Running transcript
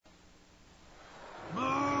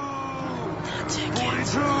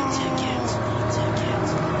It's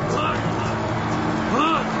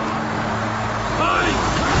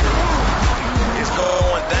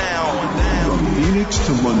going down. From Phoenix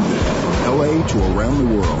to London, from LA to around the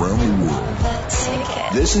world.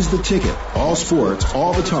 This is The Ticket. All sports,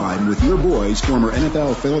 all the time, with your boys, former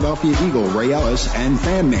NFL Philadelphia Eagle Ray Ellis and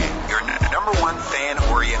Fan Man. Your number one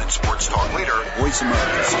fan-oriented sports talk leader, Voice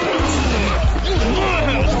America Sports.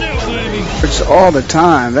 It's all the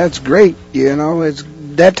time. That's great. You know, it's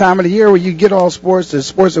that time of the year where you get all sports. The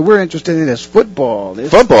sports that we're interested in is football.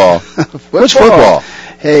 Football? What's football?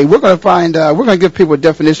 Hey, we're going to give people a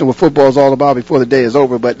definition of what football is all about before the day is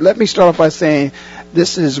over. But let me start off by saying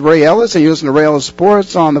this is Ray Ellis, and you listen to Ray Ellis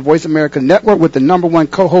Sports on the Voice America Network with the number one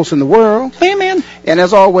co-host in the world. Hey, man. And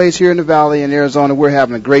as always, here in the Valley in Arizona, we're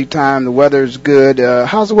having a great time. The weather's good.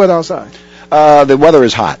 How's the weather outside? The weather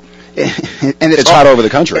is hot. And it's hot over the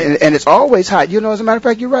country. And it's always hot. You know, as a matter of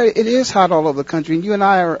fact, you're right. It is hot all over the country. And you and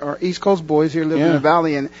I are East Coast boys here living in the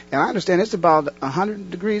Valley. And I understand it's about 100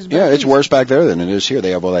 degrees back. Yeah, it's worse back there than it is here.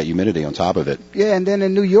 They have all that humidity on top of it. Yeah, and then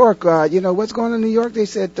in New York, you know, what's going on in New York? They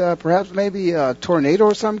said perhaps maybe a tornado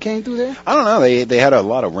or something came through there? I don't know. They had a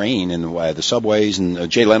lot of rain in the subways. And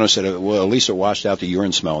Jay Leno said, well, at least it washed out the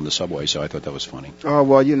urine smell in the subway. So I thought that was funny. Oh,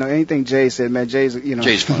 well, you know, anything Jay said, man, Jay's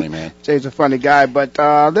funny, man. Jay's a funny guy. But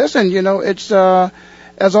listen, you know, it's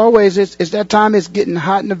as always, it's that time. It's getting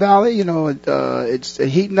hot in the Valley. You know, it's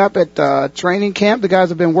heating up at training camp. The guys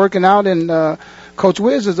have been working out, and Coach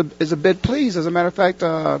Wiz is a bit pleased. As a matter of fact,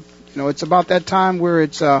 you know, it's about that time where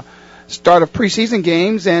it's start of preseason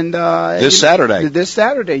games, and this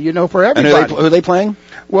Saturday, you know, for everybody. And who are they playing?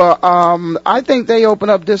 Well, I think they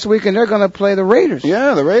open up this week, and they're going to play the Raiders.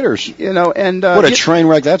 Yeah, the Raiders. You know, and what a train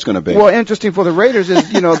wreck that's going to be. Well, interesting for the Raiders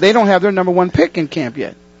is, you know, they don't have their number one pick in camp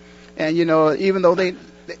yet. And, you know, even though they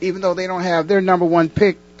don't have their number one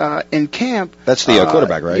pick in camp. That's the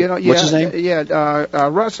quarterback, right? You know, what's his name? Yeah,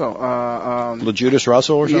 Russell. LeJudas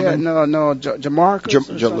Russell or something? Yeah, no,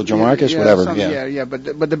 Jamarcus. Jamarcus, whatever. Yeah.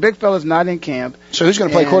 But the big fella's not in camp. So who's going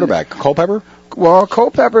to play quarterback? Culpepper? Well,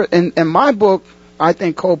 Culpepper, in my book, I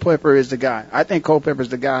think Culpepper is the guy. I think Culpepper's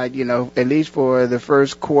the guy, you know, at least for the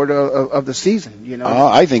first quarter of the season, you know.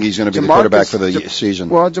 I think he's going to be the quarterback for the season.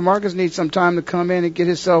 Well, Jamarcus needs some time to come in and get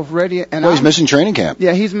himself ready. And he's missing training camp.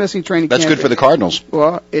 Yeah, he's missing training camp. That's good for the Cardinals.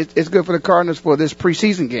 Well, it's good for the Cardinals for this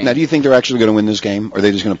preseason game. Now, do you think they're actually going to win this game, or are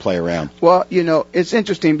they just going to play around? Well, you know, it's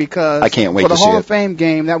interesting because I can't wait for the to see Hall it. of Fame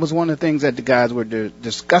game, that was one of the things that the guys were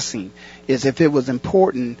discussing, is if it was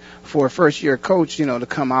important for a first-year coach, you know, to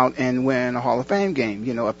come out and win a Hall of Fame game,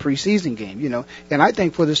 you know, a preseason game, you know. And I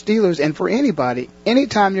think for the Steelers and for anybody,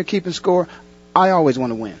 anytime you're keeping score, I always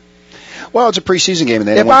want to win. Well, it's a preseason game. And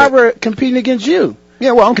if I were competing against you.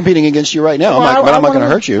 Yeah, well, I'm competing against you right now, but I'm not going to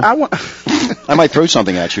hurt you. I might throw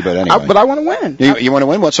something at you, but anyway. But I want to win. You want to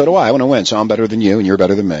win? Well, so do I. I want to win, so I'm better than you, and you're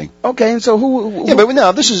better than me. Okay, and so who? Yeah,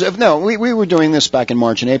 but no, we were doing this back in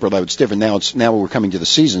March and April. That was different. Now we're coming to the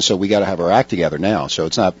season, so we got to have our act together now. So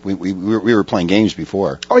it's not. We were playing games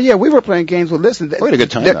before. Oh yeah, we were playing games. Well, listen, we had a good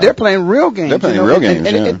time. They're playing real games. They're playing real games,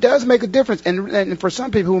 and it does make a difference. And for some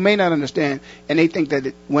people who may not understand, and they think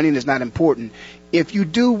that winning is not important. If you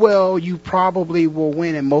do well, you probably will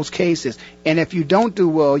win in most cases. And if you don't do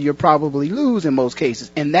well, you'll probably lose in most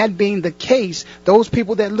cases. And that being the case, those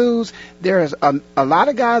people that lose, there's a lot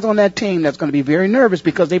of guys on that team that's going to be very nervous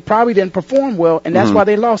because they probably didn't perform well, and that's why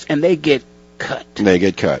they lost, and they get cut. They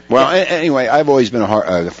get cut. Well, anyway, I've always been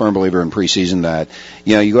a firm believer in preseason that,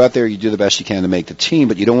 you know, you go out there, you do the best you can to make the team,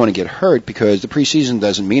 but you don't want to get hurt because the preseason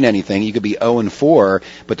doesn't mean anything. You could be 0-4,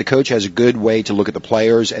 but the coach has a good way to look at the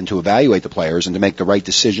players and to evaluate the players and to make the right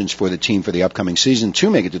decisions for the team for the upcoming season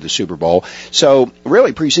to make it to the Super Bowl. So,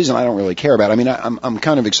 really, preseason I don't really care about. I mean, I'm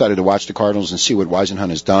kind of excited to watch the Cardinals and see what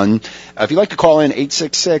Weisenhunt has done. If you'd like to call in,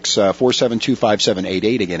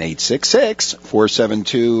 866-472-5788. Again,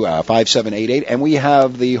 866-472-5788. And we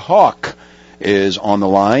have the Hawk is on the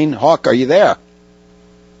line. Hawk, are you there?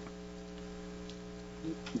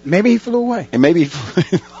 Maybe he flew away. And maybe he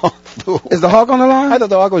flew away. Is the Hawk on the line? I thought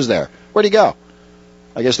the Hawk was there. Where'd he go?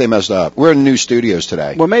 I guess they messed up. We're in new studios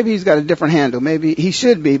today. Well, maybe he's got a different handle. Maybe he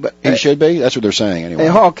should be. But he should be? That's what they're saying anyway. Hey,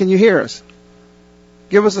 Hawk, can you hear us?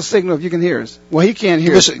 Give us a signal if you can hear us. Well, he can't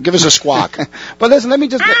hear us. Give us a squawk. But listen, let me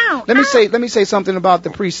say something about the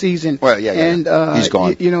preseason. Well, yeah. And he's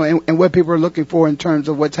gone. You know, and what people are looking for in terms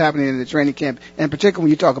of what's happening in the training camp, and particularly when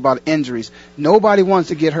you talk about injuries. Nobody wants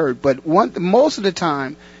to get hurt, but most of the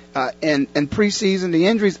time, And preseason, the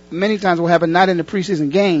injuries many times will happen not in the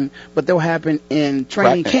preseason game, but they'll happen in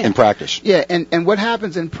training camp. In practice. Yeah, and what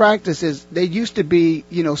happens in practice is they used to be,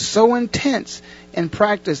 so intense in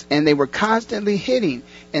practice, and they were constantly hitting,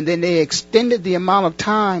 and then they extended the amount of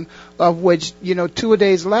time of which, 2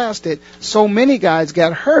 days lasted. So many guys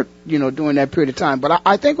got hurt, during that period of time. But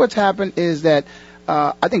I think what's happened is that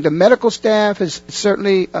I think the medical staff has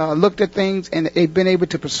certainly looked at things, and they've been able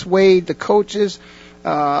to persuade the coaches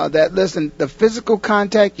that, listen, the physical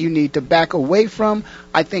contact you need to back away from.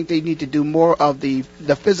 I think they need to do more of the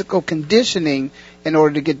physical conditioning in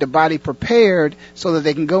order to get the body prepared so that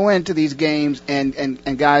they can go into these games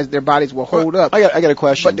and guys, their bodies will hold up. I got a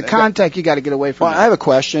question. But the contact, you got to get away from. Well, I have a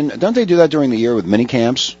question. Don't they do that during the year with mini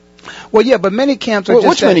camps? Well, yeah, but mini camps are just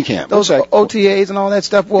what's mini camp? Those OTAs and all that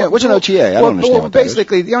stuff. Well, what's an OTA? I don't understand what that is.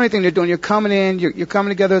 Basically, the only thing they're doing, you're coming in, you're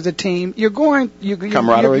coming together as a team. You're going,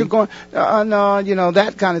 camaraderie. You're going, no,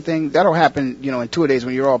 that kind of thing. That'll happen, in 2 days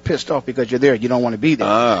when you're all pissed off because you're there. You don't want to be there.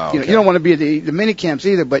 Oh, okay. You don't want to be at the mini camps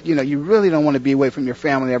either, but you really don't want to be away from your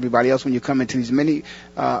family and everybody else when you come into these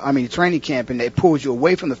training camp, and it pulls you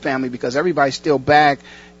away from the family because everybody's still back.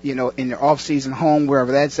 In your off-season home,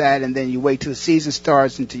 wherever that's at, and then you wait till the season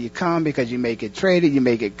starts until you come because you may get traded, you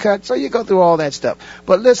may get cut, so you go through all that stuff.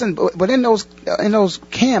 But listen, but in those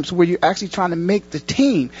camps where you're actually trying to make the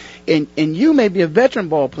team, and you may be a veteran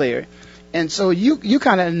ball player, and so you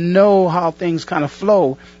kind of know how things kind of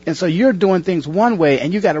flow, and so you're doing things one way,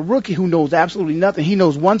 and you got a rookie who knows absolutely nothing. He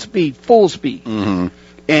knows one speed, full speed. Mm-hmm.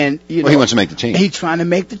 And he wants to make the team. He's trying to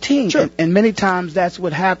make the team. Sure. And many times that's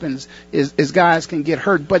what happens is guys can get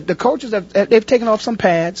hurt. But the coaches they've taken off some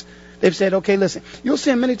pads. They've said, okay, listen, you'll see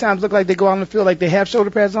them many times look like they go out on the field like they have shoulder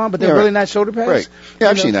pads on, but they're really not shoulder pads. Right. Yeah,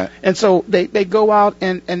 I've seen that. And so they go out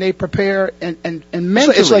and they prepare and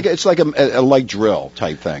mentally. It's like a light drill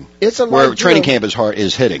type thing. It's a light where drill. Training camp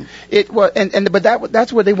is hitting. But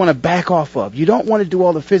that's where they want to back off of. You don't want to do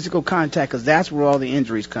all the physical contact because that's where all the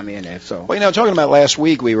injuries come in at. So. Well, talking about last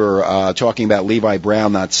week, we were talking about Levi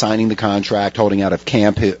Brown not signing the contract, holding out of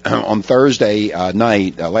camp. On Thursday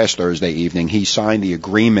night, last Thursday evening, he signed the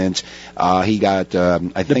agreement. He got, I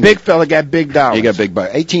think, the big fella got big dollars. He got big,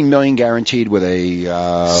 $18 million guaranteed with a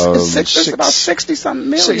it's about 60-something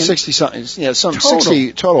million. 60-something, yeah, total.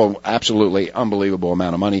 60 total, absolutely unbelievable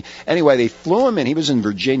amount of money. Anyway, they flew him in. He was in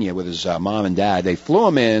Virginia with his mom and dad. They flew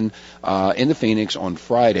him in the Phoenix on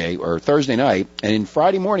Friday or Thursday night, and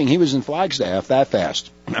Friday morning he was in Flagstaff that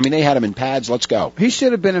fast. I mean, they had him in pads. Let's go. He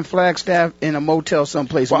should have been in Flagstaff in a motel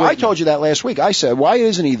someplace. Well, I told you that last week. I said, why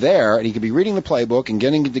isn't he there? And he could be reading the playbook and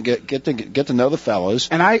get to know the fellas.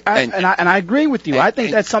 And I agree with you. I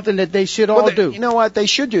think that's something that they should all do. You know what? They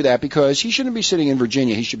should do that because he shouldn't be sitting in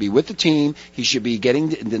Virginia. He should be with the team. He should be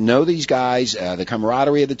getting to know these guys, the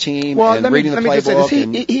camaraderie of the team, and reading the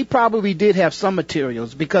playbook. He probably did have some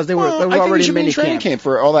materials because they were already in mini training camp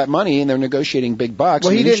for all that money, and they're negotiating big bucks.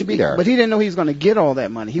 Well, he should be there. But he didn't know he was going to get all that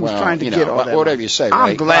money. He was trying to get all that money. Whatever you say,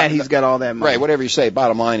 right? I'm glad he's got all that money. Right, whatever you say,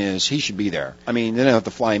 bottom line is he should be there. I mean, they don't have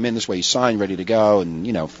to fly him in. This way he's signed, ready to go, and,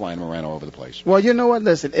 flying him around all over the place. Well, you know what?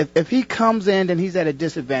 Listen, if he comes in and he's at a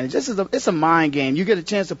disadvantage, it's a mind game. You get a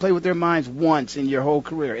chance to play with their minds once in your whole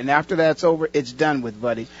career, and after that's over, it's done with,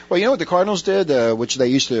 buddy. Well, you know what the Cardinals did, which they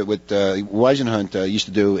used to, with Weisenhunt used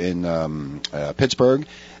to do in Pittsburgh?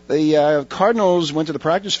 The Cardinals went to the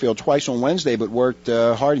practice field twice on Wednesday, but worked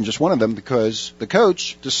hard in just one of them because the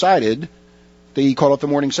coach decided he called off the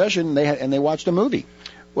morning session and they watched a movie.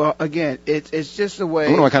 Well, again, it's just the way. I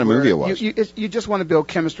don't know what kind of movie it was. You just want to build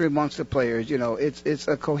chemistry amongst the players. It's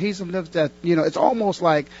a cohesiveness that it's almost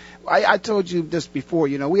like I told you this before.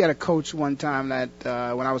 We had a coach one time that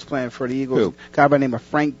when I was playing for the Eagles, a guy by the name of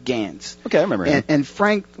Frank Gans. Okay, I remember him. And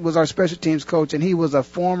Frank was our special teams coach, and he was a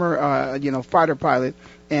former fighter pilot.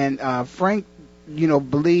 And Frank,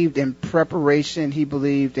 believed in preparation. He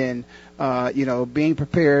believed in being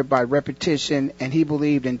prepared by repetition, and he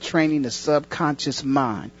believed in training the subconscious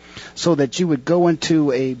mind so that you would go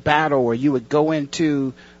into a battle or you would go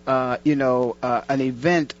into an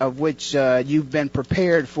event of which you've been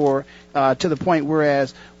prepared for to the point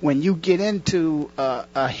whereas when you get into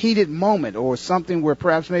a heated moment or something where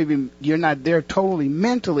perhaps maybe you're not there totally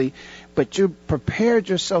mentally, but you prepared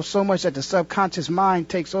yourself so much that the subconscious mind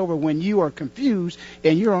takes over when you are confused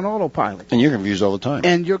and you're on autopilot. And you're confused all the time.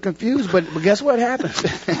 And you're confused, but guess what happens?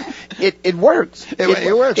 It works.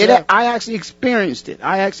 It works. I actually experienced it.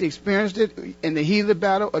 In the heat of the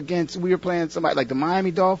battle against, we were playing somebody like the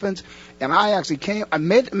Miami Dolphins, and I actually I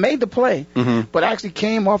made the play, but I actually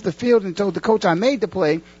came off the field and told the coach I made the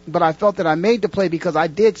play, but I felt that I made the play because I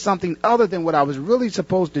did something other than what I was really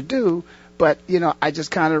supposed to do. but I just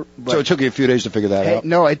kind of. So it took you a few days to figure that out?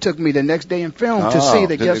 No, it took me the next day in film to see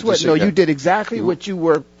that. Guess what? No, you did exactly what you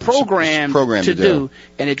were programmed to do,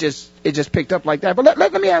 and it just picked up like that. But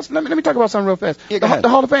let me talk about something real fast. Yeah, go ahead. The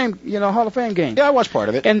Hall of Fame game. Yeah, I watched part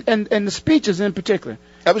of it. And the speeches in particular.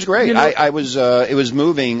 That was great. It was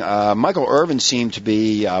moving. Michael Irvin seemed to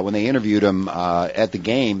be when they interviewed him at the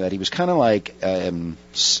game that he was kind of like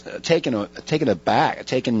taken aback.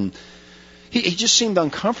 He just seemed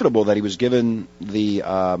uncomfortable that he was given the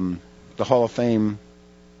Hall of Fame.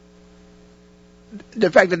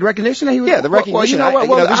 The fact that the recognition that he was. Yeah, the recognition.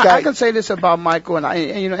 I can say this about Michael,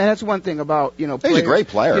 and that's one thing about players. He's a great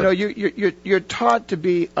player. You're taught to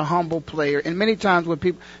be a humble player, and many times when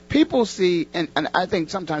people see, and I think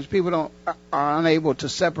sometimes people are unable to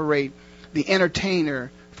separate the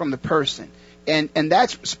entertainer from the person. And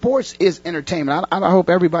that's sports is entertainment. I hope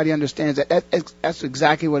everybody understands that. That's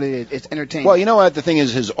exactly what it is. It's entertainment. Well, you know what? The thing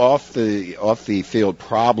is, his off the field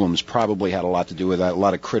problems probably had a lot to do with that. A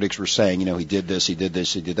lot of critics were saying, he did this, he did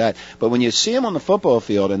that. But when you see him on the football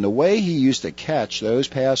field and the way he used to catch those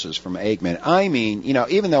passes from Aikman, I mean,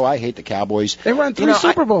 even though I hate the Cowboys, they won 3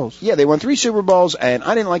 Super Bowls. Yeah, they won 3 Super Bowls, and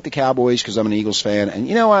I didn't like the Cowboys because I'm an Eagles fan. And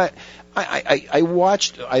you know what? I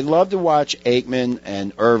love to watch Aikman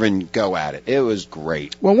and Irvin go at it. It was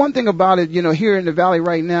great. Well, one thing about it, here in the Valley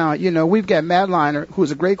right now, we've got Matt Leinart,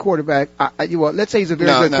 who's a great quarterback. Let's say he's a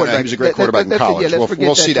very good quarterback. No, he was a great quarterback in college.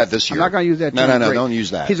 We'll see that this year. I'm not going to use that term. No, don't use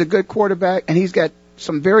that. He's a good quarterback, and he's got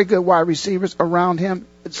some very good wide receivers around him.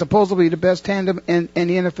 It's supposedly the best tandem in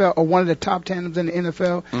the NFL, or one of the top tandems in the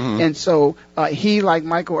NFL. Mm-hmm. And so he, like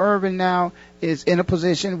Michael Irvin now, is in a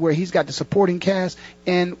position where he's got the supporting cast.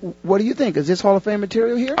 And what do you think? Is this Hall of Fame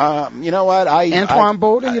material here? You know what? Antoine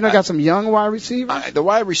Bolden, got some young wide receivers. The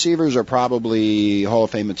wide receivers are probably Hall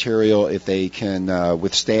of Fame material if they can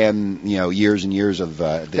withstand, years and years of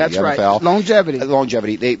the That's NFL. Right.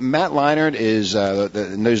 Longevity. Matt Leinart is,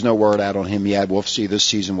 there's no word out on him yet. We'll see this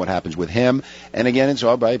season what happens with him. And again, it's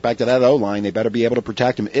all right back to that O-line. They better be able to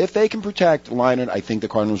protect him. If they can protect Leinart, I think the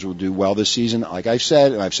Cardinals will do well this season. Like I've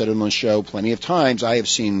said, and I've said it on the show plenty of times, I have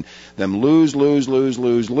seen them lose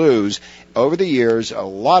over the years, a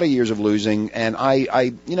lot of years of losing, and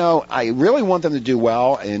I really want them to do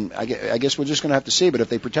well, and I guess we're just going to have to see. But if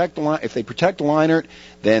they protect Leinart,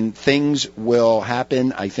 then things will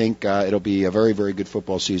happen. I think it'll be a very, very good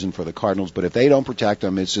football season for the Cardinals. But if they don't protect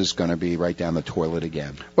them, it's just going to be right down the toilet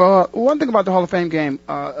again. Well, one thing about the Hall of Fame game,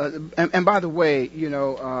 and by the way,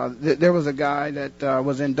 there was a guy that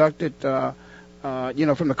was inducted.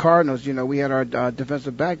 From the Cardinals, we had our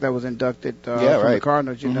defensive back that was inducted from the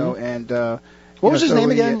Cardinals, and what was his name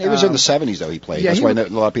again? It was in the 70s, though, he played. That's why a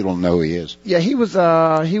lot of people don't know who he is. Yeah, he was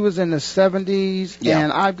in the 70s,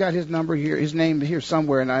 and I've got his name here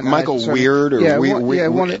somewhere. And Michael Weird,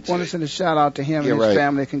 wanted to send a shout out to him and his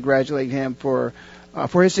family, congratulate him for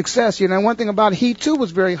his success. One thing about it, he too was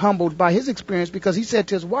very humbled by his experience, because he said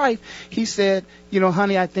to his wife, he said,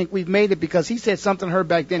 honey, I think we've made it, because he said something to her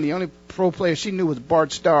back then. The only pro player she knew was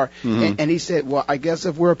Bart Starr. Mm-hmm. And he said, well, I guess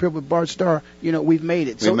if we're up here with Bart Starr, we've made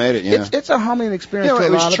it. We made it, yeah. It's a humbling experience to a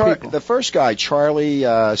lot of people. The first guy, Charlie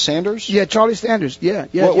Sanders? Yeah, Charlie Sanders. Yeah.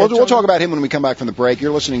 We'll talk about him when we come back from the break.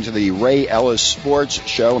 You're listening to the Ray Ellis Sports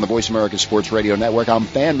Show on the Voice America Sports Radio Network. I'm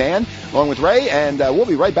Fan Man, along with Ray, and we'll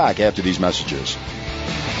be right back after these messages.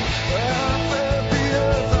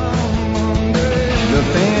 The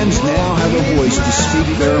fans now have a voice to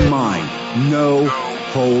speak their mind. No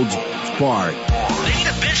holds barred. Beat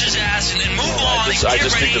the bitch's ass and then move on. I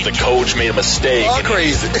just think that the coach made a mistake. All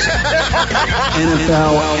crazy.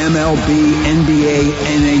 NFL, MLB, NBA,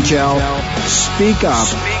 NHL. Speak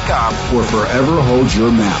up or forever hold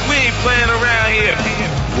your mouth. We ain't playing around here.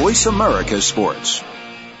 Voice America Sports.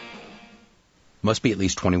 Must be at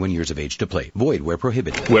least 21 years of age to play. Void where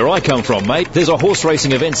prohibited. Where I come from, mate, there's a horse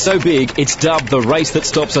racing event so big, it's dubbed the race that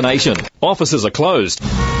stops a nation. Offices are closed.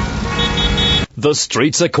 The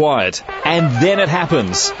streets are quiet. And then it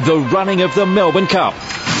happens. The running of the Melbourne Cup.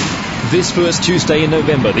 This first Tuesday in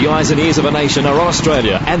November, the eyes and ears of a nation are on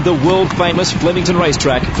Australia and the world-famous Flemington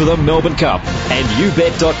Racetrack for the Melbourne Cup. And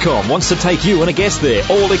YouBet.com wants to take you and a guest there,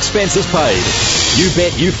 all expenses paid. You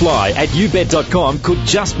Bet You Fly at YouBet.com could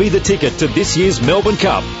just be the ticket to this year's Melbourne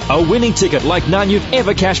Cup. A winning ticket like none you've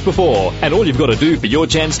ever cashed before. And all you've got to do for your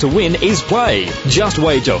chance to win is play. Just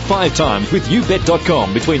wager 5 times with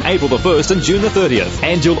YouBet.com between April the 1st and June the 30th.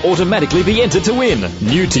 And you'll automatically be entered to win.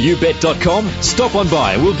 New to YouBet.com? Stop on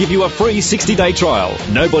by and we'll give you a free 60-day trial.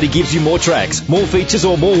 Nobody gives you more tracks, more features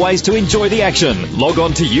or more ways to enjoy the action. Log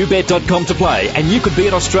on to ubet.com to play and you could be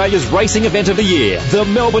at Australia's racing event of the year, the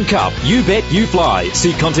Melbourne Cup. You Bet, You Fly.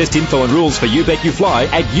 See contest info and rules for You Bet, You Fly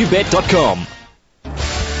at ubet.com.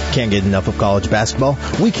 Can't get enough of college basketball?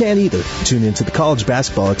 We can't either. Tune into the College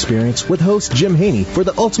Basketball Experience with host Jim Haney for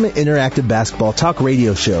the ultimate interactive basketball talk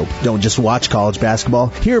radio show. Don't just watch college basketball,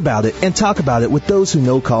 hear about it, and talk about it with those who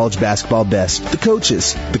know college basketball best, the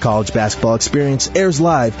coaches. The College Basketball Experience airs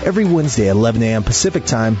live every Wednesday at 11 a.m. Pacific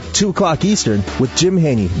Time, 2 o'clock Eastern, with Jim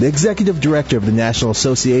Haney, the Executive Director of the National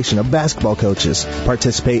Association of Basketball Coaches.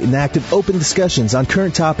 Participate in active open discussions on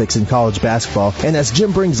current topics in college basketball, and as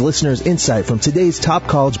Jim brings listeners insight from today's top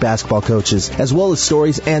college basketball coaches, as well as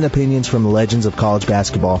stories and opinions from the legends of college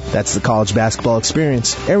basketball. That's the College Basketball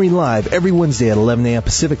Experience, airing live every Wednesday at 11 a.m.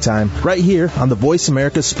 Pacific Time, right here on the Voice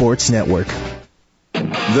America Sports Network.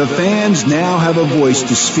 The fans now have a voice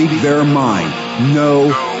to speak their mind. No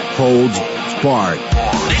holds barred. They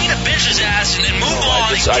need to bitch his ass and then move on.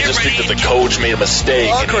 I just think that the coach made a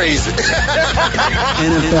mistake. All crazy. NFL,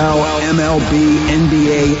 MLB,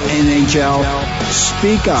 NBA, NHL.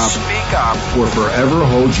 Speak up or forever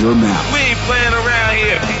hold your mouth. We ain't playing around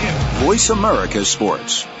here. Voice America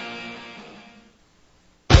Sports.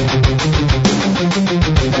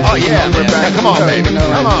 Oh yeah, we're back. Come on, baby.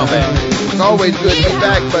 Come on, baby. It's always good to be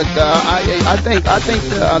back, but I think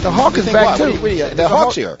the Hawk is back too. The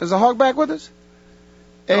Hawk's here. Is the Hawk back with us?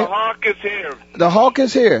 The Hawk is here. The Hawk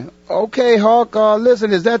is here. Okay, Hawk.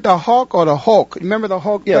 Listen, is that the Hawk or the Hulk? Remember the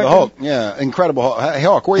Hulk? Yeah, the Hulk. Yeah, incredible Hulk. Hey,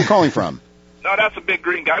 Hawk, where are you calling from? No, that's a big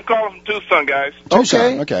green guy. I'm calling from Tucson, guys.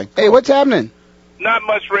 Okay. Hey, what's happening? Not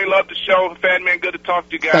much, Ray. Love the show. Fan man, good to talk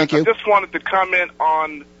to you guys. Thank you. I just wanted to comment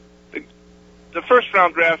on the first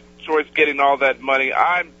round draft choice getting all that money.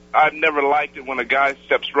 I've never liked it when a guy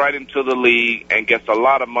steps right into the league and gets a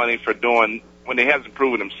lot of money for doing when he hasn't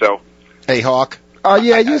proven himself. Hey, Hawk.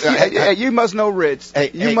 You must know Rich.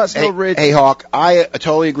 You must know Rich. Hey, Hawk, I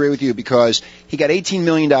totally agree with you because he got $18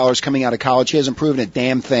 million coming out of college. He hasn't proven a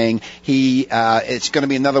damn thing. It's going to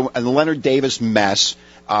be another Leonard Davis mess.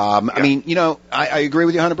 I mean, I agree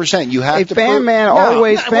with you 100%. You have to. Fan man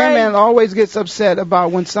always gets upset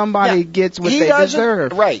about when somebody gets what they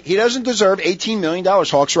deserve. Right. He doesn't deserve $18 million.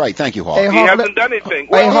 Hawk's right. Thank you, Hawk. He hasn't done anything.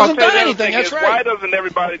 Well, he hasn't done anything. That's right. Why doesn't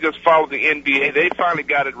everybody just follow the NBA? They finally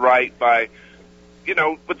got it right by,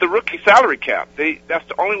 with the rookie salary cap. That's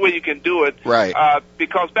the only way you can do it. Right.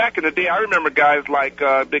 Because back in the day, I remember guys like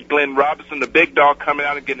Big Glenn Robinson, the big dog, coming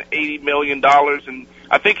out and getting $80 million, and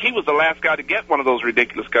I think he was the last guy to get one of those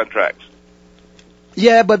ridiculous contracts.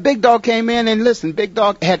 Yeah, but Big Dog came in and listen, Big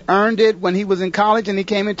Dog had earned it when he was in college and he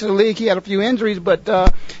came into the league. He had a few injuries, but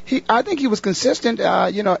I think he was consistent.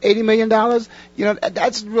 $80 million,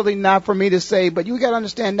 that's really not for me to say, but you got to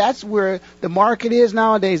understand that's where the market is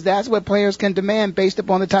nowadays. That's what players can demand based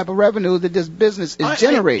upon the type of revenue that this business is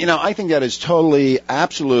generating. I think that is totally,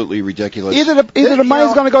 absolutely ridiculous. Either the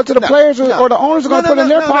money's going to go to the players or the owners are going to put it in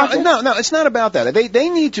their pocket. No, it's not about that. They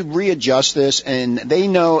need to readjust this, and they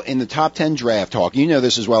know in the top 10 draft talk, you know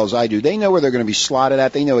this as well as I do. They know where they're going to be slotted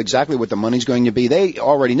at. They know exactly what the money's going to be. They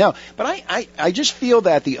already know. But I just feel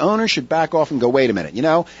that the owner should back off and go, wait a minute, and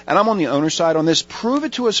I'm on the owner's side on this. Prove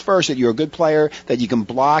it to us first that you're a good player, that you can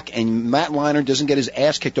block, and Matt Leinart doesn't get his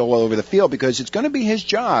ass kicked all over the field because it's going to be his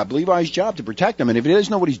job, Levi's job, to protect him. And if he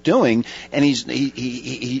doesn't know what he's doing and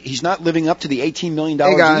he's not living up to the $18 million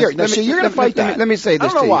a year, you're going to fight that. Let me say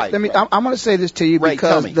this to you. Why. I'm going to say this to you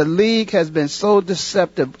because the league has been so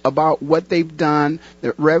deceptive about what they've done,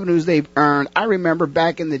 the revenues they've earned. I remember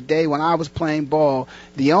back in the day when I was playing ball,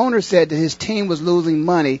 the owner said that his team was losing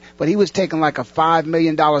money, but he was taking like a $5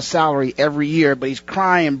 million salary every year, but he's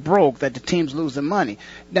crying broke that the team's losing money.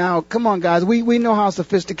 Now, come on, guys. We know how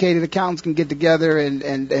sophisticated accountants can get together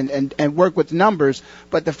and work with numbers,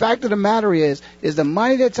 but the fact of the matter is the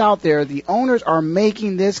money that's out there, the owners are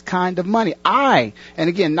making this kind of money. And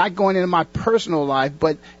again, not going into my personal life,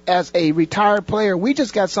 but as a retired player, we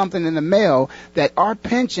just got something in the mail that our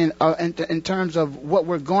pension, in terms of what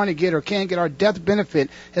we're going to get or can get, our death benefit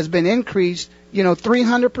has been increased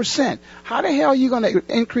 300%. How the hell are you going to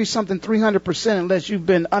increase something 300% unless you've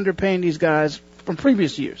been underpaying these guys from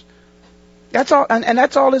previous years? That's all, and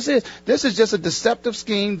that's all this is. This is just a deceptive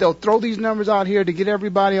scheme. They'll throw these numbers out here to get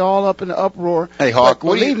everybody all up in the uproar. Hey, Hawk,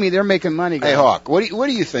 believe me, they're making money, guys. Hey, Hawk, what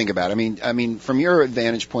do you think about it? I mean, from your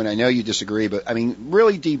vantage point, I know you disagree, but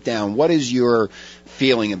really deep down, what is your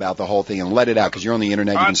feeling about the whole thing? And let it out, because you're on the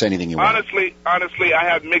internet. You can say anything you want. Honestly, I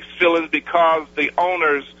have mixed feelings because the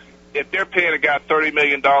owners if they're paying a guy $30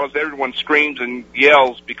 million, everyone screams and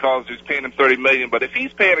yells because he's paying him $30 million. But if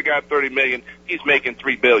he's paying a guy $30 million, he's making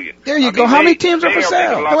 $3 billion. There you go. How many teams are for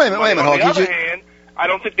sale? Wait a minute, Hawk. On the other hand, I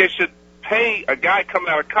don't think they should pay a guy coming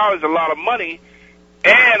out of college a lot of money.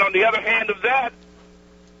 And on the other hand of that,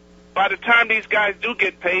 by the time these guys do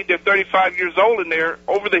get paid, they're 35 years old and they're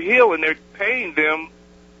over the hill and they're paying them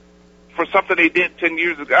for something they did 10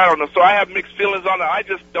 years ago. I don't know. So I have mixed feelings on it. I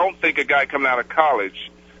just don't think a guy coming out of college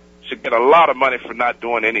should get a lot of money for not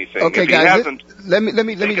doing anything. Okay, guys, let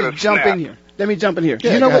me just jump in here. Let me jump in here.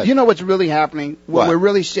 Yeah, you know what's really happening? What we're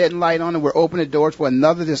really shedding light on, and we're opening doors for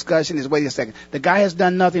another discussion is, wait a second, the guy has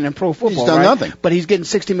done nothing in pro football. He's done nothing. But he's getting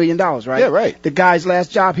 $60 million, right? Yeah, right. The guy's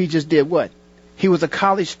last job, he just did what? He was a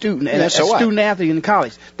college student and a student athlete in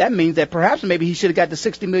college. That means that perhaps maybe he should have got the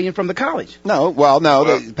 $60 million from the college. No,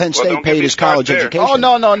 Penn State paid his college education. Oh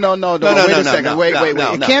no! Wait a second. Wait.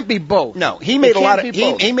 It can't be both. No, he made a lot of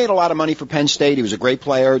he made a lot of money for Penn State. He was a great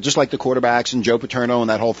player, just like the quarterbacks and Joe Paterno and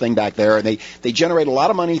that whole thing back there. And they generate a lot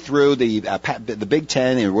of money through the Big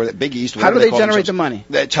Ten and Big East. How do they generate the money?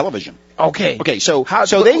 Television. Okay. So why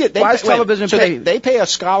is television paid? They pay a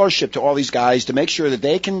scholarship to all these guys to make sure that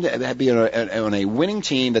they can be on a winning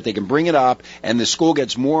team, that they can bring it up, and the school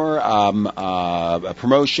gets more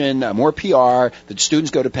promotion, more PR. The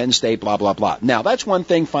students go to Penn State, blah blah blah. Now that's one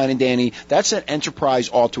thing, fine and dandy. That's an enterprise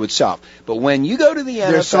all to itself. But when you go to the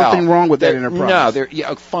NFL, there's something wrong with that enterprise.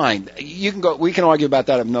 No, fine. You can go. We can argue about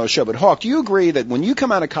that at another show. But Hawk, do you agree that when you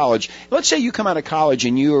come out of college, let's say you come out of college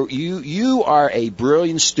and you are a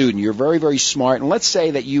brilliant student, you're very, very smart, and let's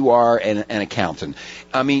say that you are an accountant.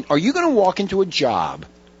 I mean, are you going to walk into a job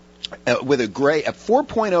with a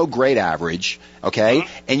 4.0 grade average, okay,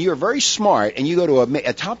 and you're very smart, and you go to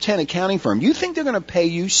a top 10 accounting firm, you think they're going to pay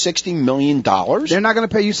you $60 million? They're not going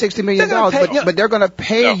to pay you $60 million, but they're going to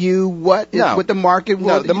pay you what the market will.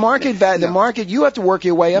 No, the market, you have to work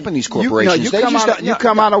your way up in these corporations. You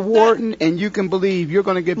come out of Wharton, and you can believe you're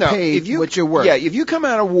going to get paid what you're worth. Yeah, if you come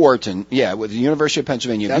out of Wharton, with the University of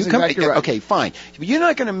Pennsylvania, that's exactly right. Okay, fine. But you're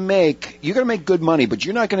going to make good money, but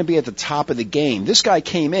you're not going to be at the top of the game. This guy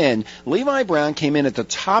came in, Levi Brown came in at the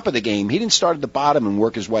top of the game. He didn't start at the bottom and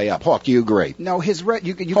work his way up. Hawk, do you agree? No, you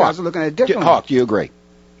guys are looking at it differently. Hawk, do you agree?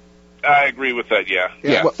 I agree with that, yeah.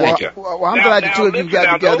 Thank you. Well, I'm glad the two of you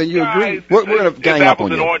got together and you agree. We're going to gang up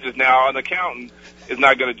on you. Apples and oranges now. An accountant is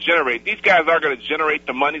not going to generate. These guys are going to generate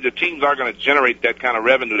the money. The teams are going to generate that kind of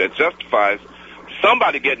revenue that justifies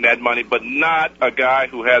somebody getting that money, but not a guy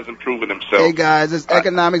who hasn't proven himself. Hey, guys, it's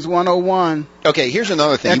Economics 101. Okay, here's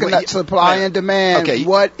another thing. Supply and demand. Okay.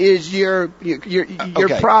 What is your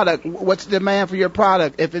product? What's the demand for your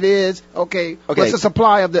product? If it is, what's the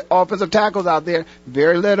supply of the offensive tackles out there?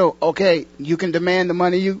 Very little. Okay, you can demand the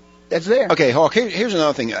money that's there. Okay, Hawk, here's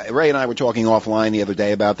another thing. Ray and I were talking offline the other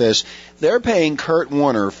day about this. They're paying Kurt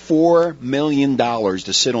Warner $4 million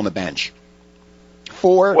to sit on the bench.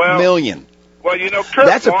 $4 million. Well, Kurt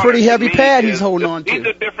that's Warner, a pretty heavy pad he's holding on to. He's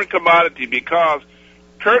a different commodity because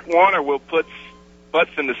Kurt Warner will put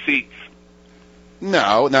butts in the seats.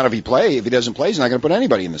 No, not if he plays. If he doesn't play, he's not going to put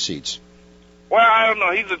anybody in the seats. Well, I don't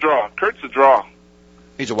know. He's a draw. Kurt's a draw.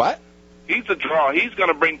 He's a what? He's a draw. He's going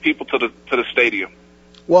to bring people to the stadium.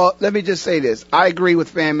 Well, let me just say this. I agree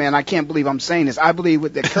with Fan Man. I can't believe I'm saying this. I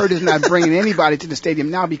believe that Kurt is not bringing anybody to the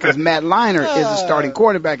stadium now because Matt Leinart is the starting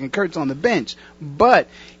quarterback and Kurt's on the bench. But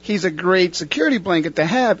he's a great security blanket to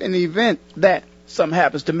have in the event that something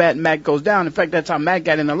happens to Matt and Matt goes down. In fact, that's how Matt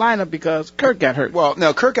got in the lineup because Kurt got hurt. Well,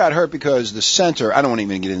 no, Kurt got hurt because the center, I don't want to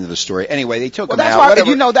even get into the story. Anyway, they took him that's out.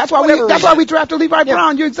 Why, that's why we drafted Levi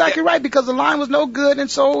Brown. You're exactly right because the line was no good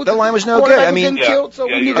and so the line was no good. I mean, killed, so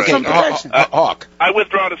we needed some protection. Hawk. I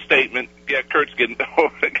withdraw the statement. Yeah, Kurt's getting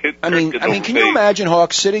I mean, can you imagine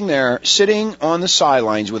Hawk sitting on the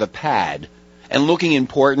sidelines with a pad and looking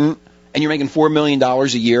important? And you're making $4 million a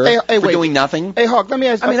year for doing nothing? Hey, Hawk, let me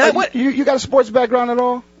ask you. You got a sports background at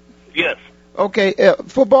all? Yes. Okay,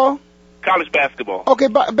 football? College basketball. Okay,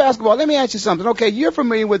 basketball. Let me ask you something. Okay, you're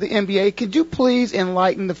familiar with the NBA. Could you please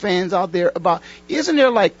enlighten the fans out there about, isn't there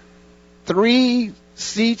like 3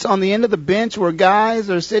 seats on the end of the bench where guys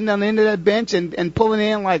are sitting on the end of that bench and pulling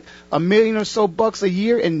in like $1 million or so bucks a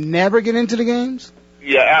year and never get into the games?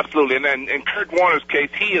 Yeah, absolutely. And then in Kurt Warner's case,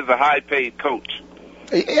 he is a high-paid coach.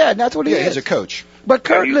 Yeah, that's what he is. He's a coach. But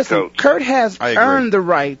Kurt, listen, Kurt has earned the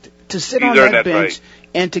right to sit on that bench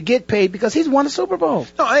and to get paid because he's won a Super Bowl.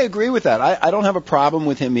 No, I agree with that. I don't have a problem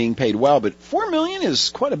with him being paid well, but $4 million is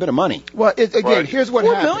quite a bit of money. Well, here's what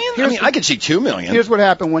happened. $4 million? I could see $2 million. Here's what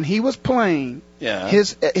happened when he was playing. Yeah.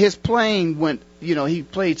 His playing went he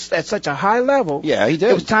played at such a high level. Yeah, he did.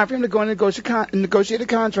 It was time for him to go and negotiate a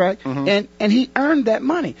contract, and he earned that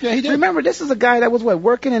money. Yeah, he did. Remember, this is a guy that was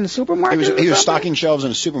working in the supermarket. He was stocking shelves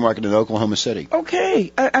in a supermarket in Oklahoma City.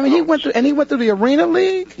 Okay, I mean, he went through the Arena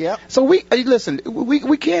League. Yeah. So we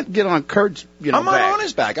can't get on Kurt's I'm not back. on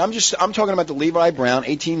his back. I'm talking about the Levi Brown,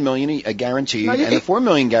 $18 million guaranteed, and the $4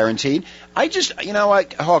 million guaranteed.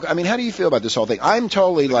 Hawk. I mean, how do you feel about this whole thing? I'm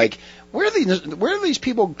totally like, where do these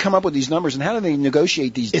people come up with these numbers, and how do they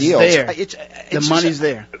negotiate these deals? It's the money's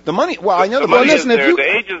there. The money. Well, I know the money is there.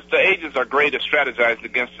 The agents are great at strategizing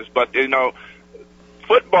against us, but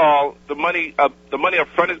football, the money up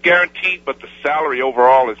front is guaranteed, but the salary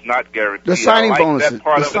overall is not guaranteed. The signing bonuses. That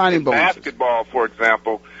part the of signing it. bonuses. Basketball, for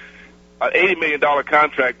example, an $80 million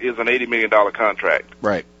contract is an $80 million contract.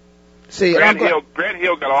 Right. See, Grant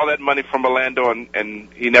Hill got all that money from Orlando, and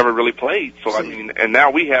he never really played. So and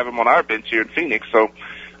now we have him on our bench here in Phoenix. So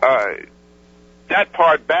that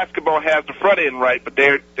part, basketball has the front end right, but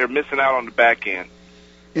they're missing out on the back end.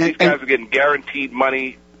 These guys are getting guaranteed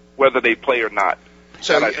money whether they play or not.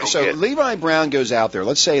 So Levi Brown goes out there.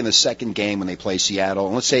 Let's say in the second game when they play Seattle,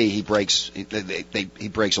 and let's say he breaks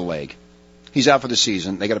a leg. He's out for the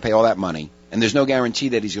season. They got to pay all that money, and there's no guarantee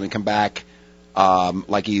that he's going to come back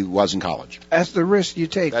like he was in college. That's the risk you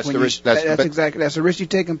take. That's the risk. That's the risk you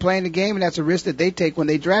take in playing the game, and that's a risk that they take when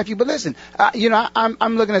they draft you. But listen,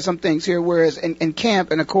 I'm looking at some things here. Whereas in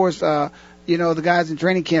camp, and of course, the guys in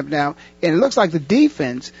training camp now, and it looks like the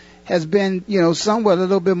defense has been, somewhat a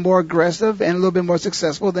little bit more aggressive and a little bit more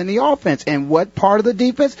successful than the offense. And what part of the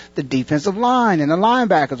defense? The defensive line and the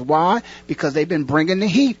linebackers. Why? Because they've been bringing the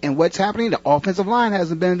heat. And what's happening? The offensive line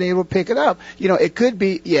hasn't been able to pick it up. It could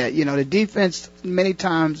be, the defense many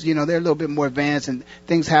times, they're a little bit more advanced and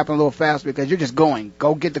things happen a little faster because you're just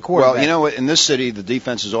go get the quarterback. Well, you know what? In this city, the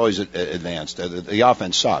defense is always advanced. The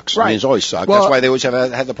offense sucks. Right. I mean, it's always sucked. Well, that's why they always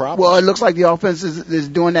have had the problem. Well, it looks like the offense is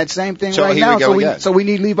doing that same thing right here now. So we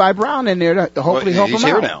need Levi Brown in there to hopefully help him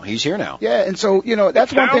out. He's here now. Yeah, and so,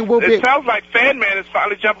 that's one thing It sounds like Fan Man is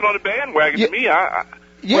finally jumping on the bandwagon to me.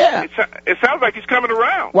 Yeah. It sounds like he's coming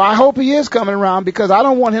around. Well, I hope he is coming around because I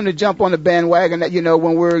don't want him to jump on the bandwagon that,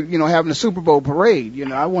 when we're, having a Super Bowl parade.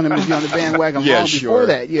 I want him to be on the bandwagon long before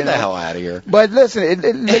that. Get the hell out of here. But listen,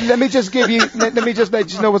 let me just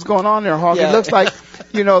let you know what's going on there, Hawk. Yeah. It looks like,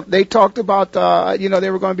 they talked about, they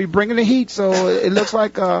were going to be bringing the heat. So it looks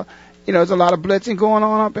like, there's a lot of blitzing going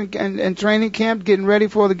on up in training camp, getting ready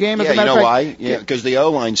for the game. Why? Yeah, because the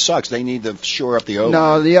O-line sucks. They need to shore up the O-line.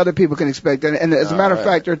 No, the other people can expect that. And as a matter of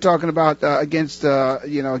fact, they're talking about against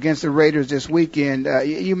the Raiders this weekend.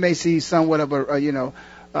 You may see somewhat of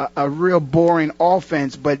a real boring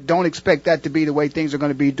offense, but don't expect that to be the way things are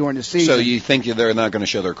going to be during the season. So you think they're not going to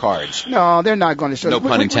show their cards? No, they're not going to show. No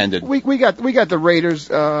pun intended. We got the Raiders,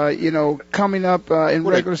 coming up in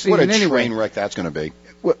regular season anyway. What a train wreck that's going to be.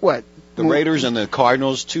 What? The Raiders and the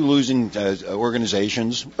Cardinals, two losing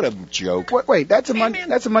organizations. What a joke! Wait, that's a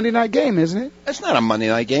Monday night game, isn't it? That's not a Monday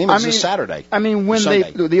night game. It's a Saturday. I mean, when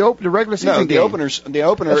the regular season game. The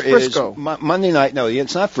opener is Frisco. Monday night. No,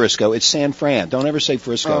 it's not Frisco. It's San Fran. Don't ever say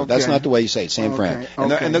Frisco. Okay. That's not the way you say it. San Fran.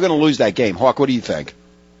 And Okay. they're going to lose that game. Hawk, what do you think?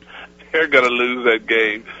 They're going to lose that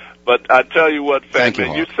game. But I tell you what, Fan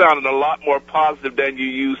Man, you're sounding a lot more positive than you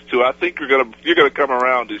used to. I think you're gonna come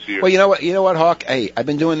around this year. Well, you know what, Hawk? Hey, I've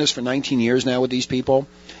been doing this for 19 years now with these people,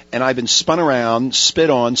 and I've been spun around,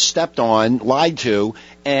 spit on, stepped on, lied to,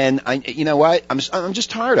 and you know what? I'm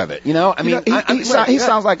just tired of it. He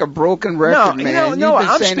sounds like a broken record, man. No, You've been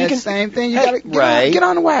I'm saying speaking. that same thing. You gotta get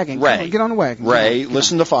on the wagon. Ray, get on the wagon. Ray,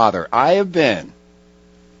 listen to Father. I have been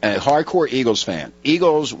a hardcore Eagles fan.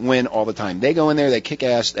 Eagles win all the time. They go in there, they kick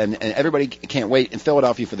ass, and everybody can't wait in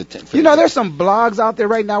Philadelphia for the. There's some blogs out there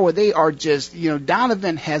right now where they are just,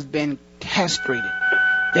 Donovan has been castrated.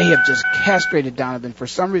 They have just castrated Donovan for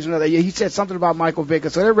some reason or other. He said something about Michael Vick,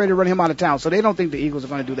 so they're ready to run him out of town. So they don't think the Eagles are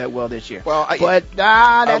going to do that well this year. Well,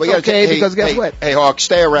 that's okay because guess what? Hey, Hawk,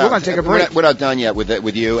 stay around. We're going to take a break. We're not done yet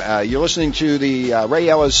with you. You're listening to the Ray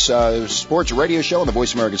Ellis Sports Radio Show on the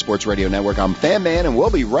Voice America Sports Radio Network. I'm Fan Man, and we'll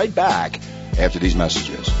be right back after these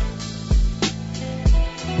messages.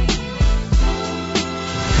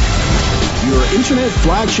 Your internet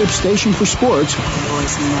flagship station for sports.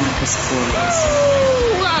 Voice America Sports.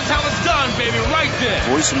 Woo! That's how it's done, baby, right there.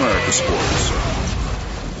 Voice America Sports.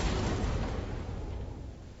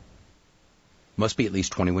 Must be at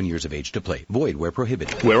least 21 years of age to play. Void where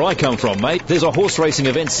prohibited. Where I come from, mate, there's a horse racing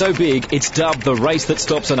event so big, it's dubbed the race that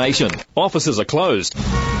stops a nation. Offices are closed.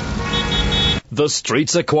 The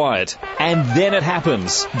streets are quiet. And then it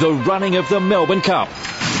happens. The running of the Melbourne Cup.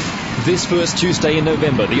 This first Tuesday in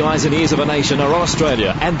November, the eyes and ears of a nation are on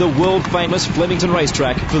Australia and the world-famous Flemington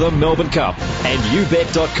Racetrack for the Melbourne Cup. And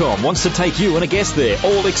YouBet.com wants to take you and a guest there,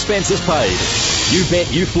 all expenses paid. You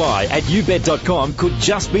Bet You Fly at YouBet.com could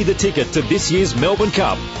just be the ticket to this year's Melbourne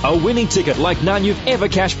Cup. A winning ticket like none you've ever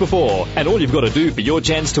cashed before. And all you've got to do for your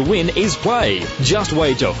chance to win is play. Just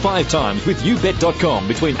wager 5 times with YouBet.com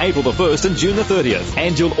between April the 1st and June the 30th.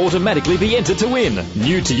 And you'll automatically be entered to win.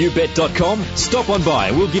 New to YouBet.com? Stop on by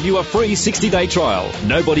and we'll give you a free 60-day trial.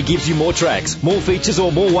 Nobody gives you more tracks, more features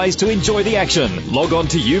or more ways to enjoy the action. Log on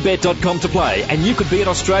to YouBet.com to play and you could be at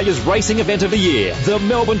Australia's racing event of the year, the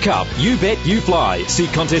Melbourne Cup. You Bet You Fly. See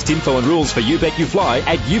contest info and rules for You Bet You Fly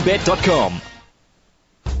at YouBet.com.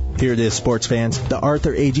 Here it is, sports fans, the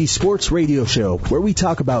Arthur Agee Sports Radio Show, where we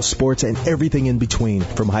talk about sports and everything in between,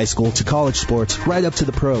 from high school to college sports, right up to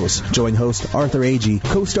the pros. Join host Arthur Agee,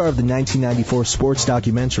 co-star of the 1994 sports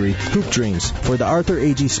documentary Hoop Dreams, for the Arthur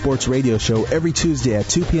Agee Sports Radio Show every Tuesday at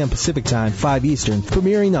 2 p.m. Pacific Time, 5 Eastern,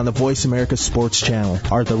 premiering on the Voice America Sports Channel.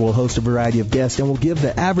 Arthur will host a variety of guests and will give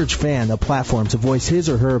the average fan a platform to voice his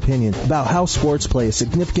or her opinion about how sports play a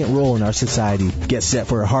significant role in our society. Get set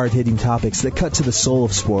for hard-hitting topics that cut to the soul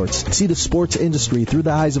of sports. See the sports industry through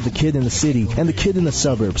the eyes of the kid in the city and the kid in the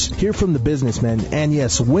suburbs. Hear from the businessmen and,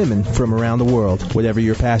 yes, women from around the world. Whatever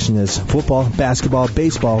your passion is, football, basketball,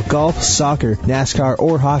 baseball, golf, soccer, NASCAR,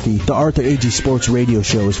 or hockey, the Arthur Agee Sports Radio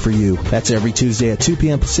Show is for you. That's every Tuesday at 2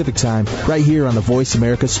 p.m. Pacific Time, right here on the Voice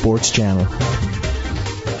America Sports Channel.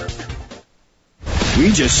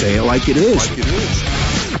 We just say it like it is.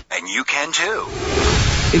 And you can too.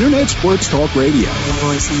 Internet Sports Talk Radio. The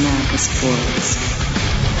Voice America Sports.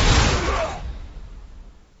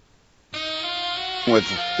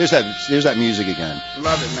 There's that music again.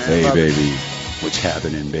 Love it, man. Hey, Love baby. What's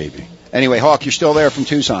happening, baby? Anyway, Hawk, you're still there from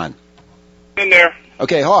Tucson. In there.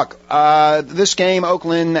 Okay, Hawk, this game,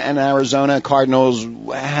 Oakland and Arizona Cardinals,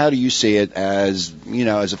 how do you see it as,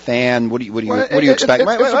 as a fan? What do you expect? It's a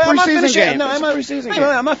preseason game. No,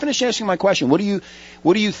 I'm not finished asking my question. What do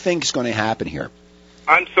you think is going to happen here?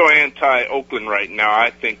 I'm so anti-Oakland right now.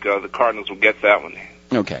 I think the Cardinals will get that one.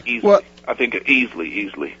 Okay. Easily. Well, I think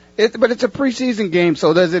easily. But it's a preseason game,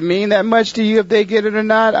 so does it mean that much to you if they get it or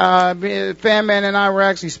not? Fan Man and I were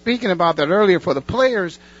actually speaking about that earlier. For the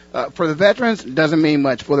players, for the veterans, it doesn't mean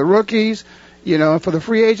much. For the rookies, and for the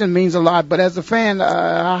free agent, means a lot. But as a fan,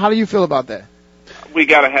 how do you feel about that? We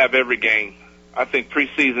got to have every game. I think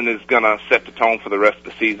preseason is going to set the tone for the rest of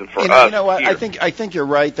the season for us. You know what? Here. I think you're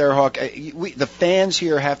right there, Hawk. The fans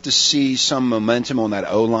here have to see some momentum on that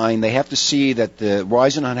O-line. They have to see that the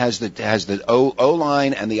Rising has the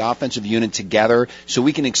O-line and the offensive unit together, so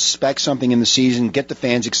we can expect something in the season. Get the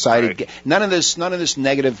fans excited. Right. None of this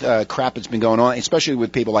negative crap that's been going on, especially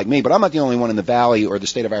with people like me. But I'm not the only one in the Valley or the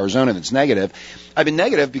state of Arizona that's negative. I've been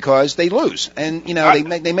negative because they lose, and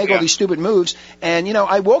they make all these stupid moves. And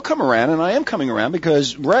I will come around, and I am coming around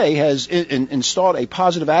because Ray has installed a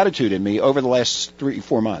positive attitude in me over the last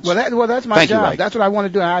 3-4 months. Well, that's my Thank job. You, Ray. That's what I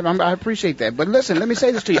want to do. I appreciate that. But listen, let me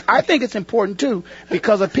say this to you. I think it's important too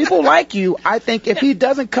because of people like you. I think if he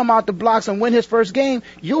doesn't come out the blocks and win his first game,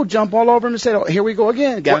 you'll jump all over him and say, "Oh, here we go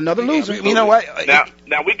again. Got another loser." You know what?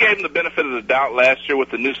 Now we gave him the benefit of the doubt last year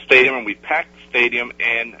with the new stadium, and we packed the stadium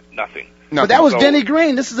and nothing. But that was Denny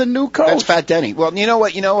Green. This is a new coach. That's Fat Denny. Well, you know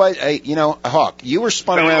what? Hawk, you were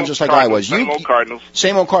spun around just like I was. Same old Cardinals.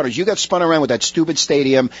 Same old Cardinals. You got spun around with that stupid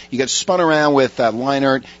stadium. You got spun around with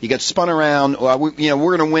Leinart. You got spun around. We're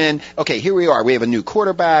going to win. Okay, here we are. We have a new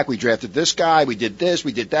quarterback. We drafted this guy. We did this.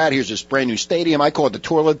 We did that. Here's this brand new stadium. I call it the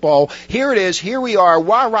toilet bowl. Here it is. Here we are.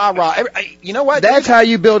 Wah, rah, rah. You know what? That's how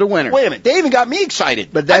you build a winner. Wait a minute. They even got me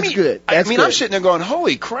excited. But that's good. That's good. I'm sitting there going,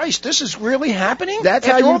 holy Christ, this is really happening? That's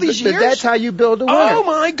after how all these years? That's how you build a winner. Oh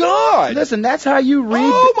my God! Listen, that's how you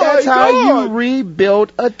you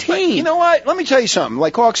rebuild a team. You know what? Let me tell you something.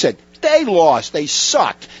 Like Hawk said, they lost. They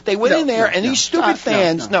sucked. They went in there, and these stupid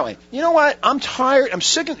fans. No, you know what? I'm tired. I'm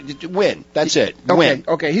sick of win. That's it. Win.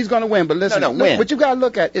 Okay, he's going to win. But listen, win. What you got to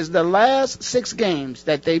look at is the last 6 games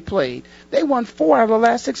that they played. They won 4 out of the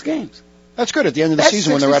last 6 games. That's good at the end of the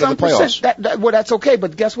season when they're out of the playoffs. Well, that's okay.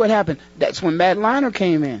 But guess what happened? That's when Matt Leinart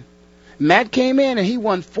came in. Matt came in and he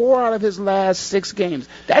won 4 out of his last 6 games.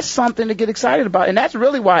 That's something to get excited about, and that's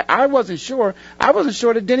really why I wasn't sure. I wasn't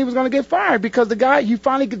sure that Denny was going to get fired because the guy you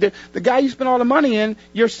finally the guy you spent all the money in,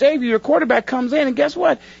 your savior, your quarterback comes in, and guess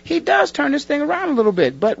what? He does turn this thing around a little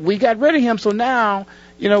bit. But we got rid of him, so now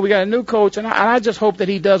You know, we got a new coach, and I just hope that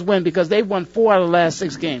he does win because they've won 4 out of the last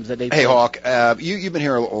 6 games that they've played. Hey, Hawk, you've been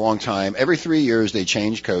here a long time. Every 3 years they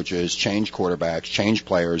change coaches, change quarterbacks, change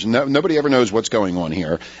players. Nobody ever knows what's going on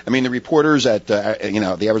here. I mean, the reporters at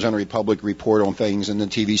the Arizona Republic report on things, and the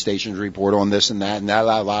TV stations report on this and that, and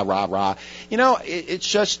la la rah rah. You know, it's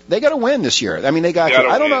just they got to win this year. I mean, they got to.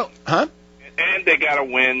 I don't know, huh? And they got to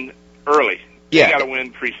win early. Yeah. They got to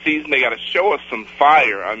win preseason. They got to show us some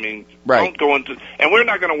fire. I mean, right. Don't go into, and we're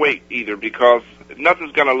not going to wait either because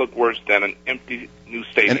nothing's going to look worse than an empty new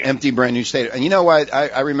stadium. An empty, brand new stadium. And you know what?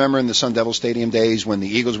 I remember in the Sun Devil Stadium days when the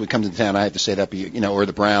Eagles would come to town. I have to say that, or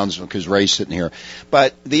the Browns because Ray's sitting here.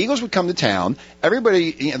 But the Eagles would come to town.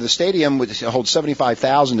 Everybody, the stadium would hold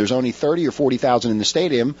 75,000. There's only 30 or 40,000 in the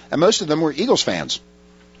stadium, and most of them were Eagles fans.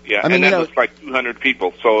 Yeah, I mean, and that was like 200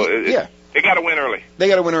 people. So yeah. They got to win early. They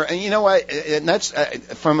got to win early. And you know what? And that's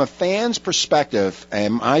from a fan's perspective,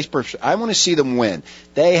 and I want to see them win.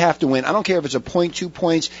 They have to win. I don't care if it's a point, 2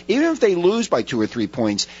 points. Even if they lose by 2 or 3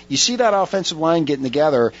 points, you see that offensive line getting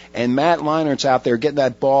together, and Matt Leinert's out there getting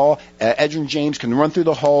that ball. Edgerrin James can run through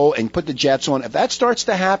the hole and put the Jets on. If that starts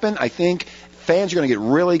to happen, I think fans are going to get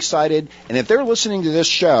really excited. And if they're listening to this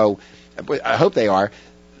show, I hope they are,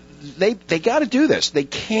 they got to do this. They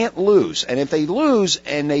can't lose. And if they lose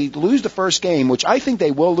the first game, which I think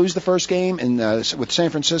they will lose the first game with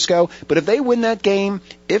San Francisco, but if they win that game,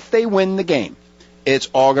 the game,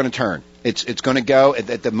 it's all going to turn. It's going to go.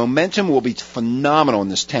 The momentum will be phenomenal in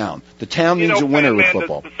this town. The town needs a winner with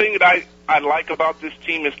football. The thing that I like about this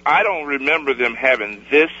team is I don't remember them having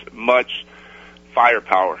this much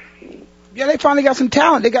firepower. Yeah, they finally got some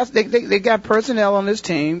talent. They got personnel on this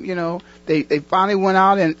team. You know, they finally went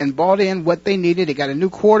out and bought in what they needed. They got a new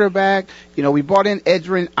quarterback. You know, we brought in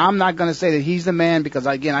Edgerrin. I'm not going to say that he's the man because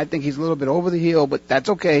again, I think he's a little bit over the hill, but that's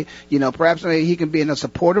okay. You know, perhaps maybe he can be in a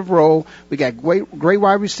supportive role. We got great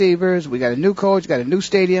wide receivers. We got a new coach. Got a new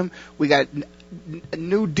stadium. We got a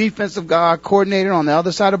new defensive coordinator on the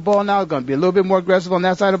other side of the ball now. It's going to be a little bit more aggressive on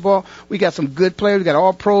that side of the ball. We got some good players. We got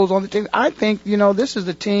all pros on the team. I think, this is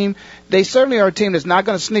the team. They certainly are a team that's not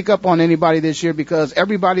going to sneak up on anybody this year because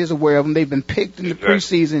everybody is aware of them. They've been picked in the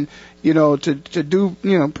preseason, to do,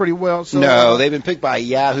 pretty well. So, no, they've been picked by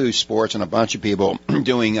Yahoo Sports and a bunch of people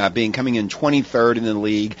coming in 23rd in the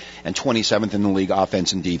league and 27th in the league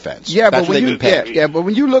offense and defense. Yeah, that's but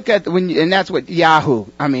when you look at and that's what Yahoo.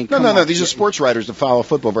 I mean, no. These are sports writers that follow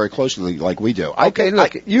football very closely, like we do.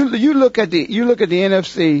 You look at the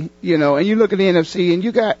NFC, and you look at the NFC, and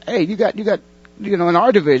you got. In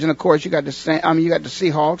our division, of course, you got the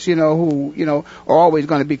Seahawks, who, are always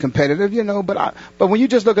going to be competitive, but when you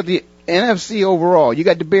just look at the NFC overall, you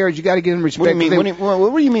got the Bears, you got to give them respect.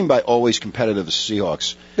 What do you mean by always competitive, the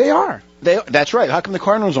Seahawks? They are. That's right. How come the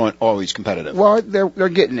Cardinals aren't always competitive? Well, they're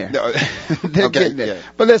getting there. They're getting there. Yeah.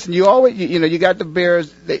 But listen, you always, you got the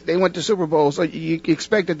Bears. They went to Super Bowl, so you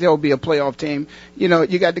expect that they'll be a playoff team. You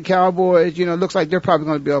got the Cowboys. It looks like they're probably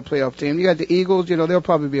going to be a playoff team. You got the Eagles. They'll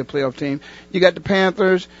probably be a playoff team. You got the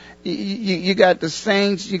Panthers. You got the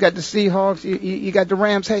Saints. You got the Seahawks. You got the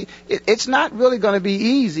Rams. Hey, it's not really going to be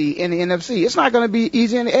easy in the NFC. It's not going to be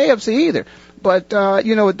easy in the AFC either. But,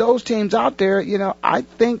 with those teams out there, I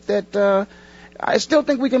think that, I still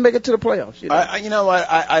think we can make it to the playoffs.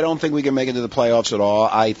 I don't think we can make it to the playoffs at all.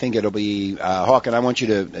 I think it'll be, Hawk, and I want you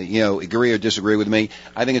to, agree or disagree with me.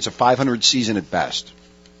 I think it's a 500 season at best.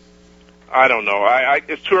 I don't know.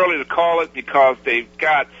 It's too early to call it because they've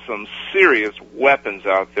got some serious weapons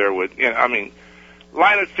out there with,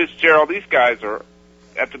 Leonard Fitzgerald, these guys are,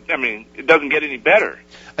 it doesn't get any better.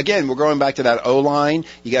 Again, we're going back to that O-line.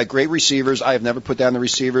 You got great receivers. I have never put down the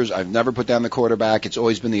receivers. I've never put down the quarterback. It's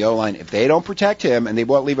always been the O-line. If they don't protect him, and they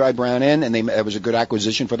brought Levi Brown in, and it was a good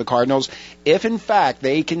acquisition for the Cardinals, if in fact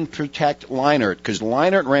they can protect Leinart, because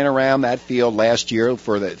Leinart ran around that field last year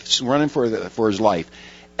running for his life.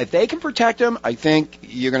 If they can protect him, I think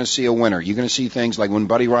you're going to see a winner. You're going to see things like when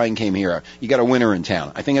Buddy Ryan came here. You got a winner in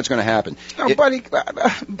town. I think that's going to happen. No,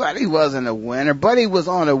 Buddy wasn't a winner. Buddy was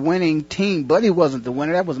on a winning team. Buddy wasn't the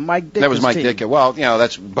winner. That was Mike Dick's team. That was Mike Dick. Well,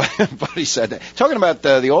 that's Buddy said that. Talking about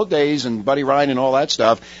the old days and Buddy Ryan and all that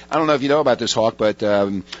stuff, I don't know if you know about this, Hawk, but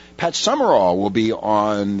Pat Summerall will be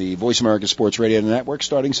on the Voice America Sports Radio Network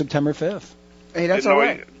starting September 5th. Hey, that's all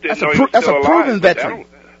right. That's a proven veteran.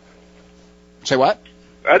 Say what?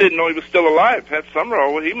 I didn't know he was still alive. Pat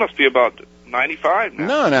Summerall, he must be about 95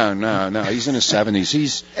 now. No. He's in his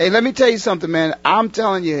 70s. Hey, let me tell you something, man. I'm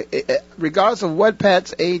telling you, regardless of what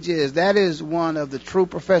Pat's age is, that is one of the true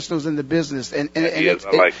professionals in the business. And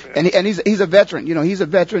he's a veteran. You know, he's a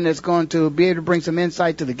veteran that's going to be able to bring some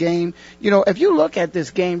insight to the game. You know, if you look at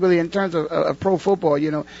this game really in terms of pro football,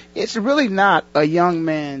 you know, it's really not a young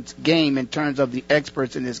man's game in terms of the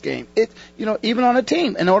experts in this game. You know, even on a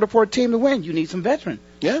team, in order for a team to win, you need some veteran.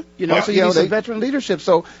 Yeah. You know, so you need some veteran leadership.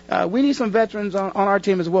 So we need some veterans on our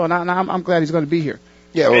team as well. And I'm glad he's going to be here.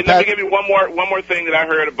 Yeah. Well, let me give you one more thing that I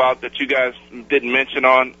heard about that you guys didn't mention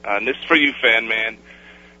on. And this is for you, fan man.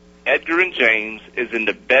 Edgerrin James is in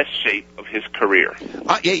the best shape of his career.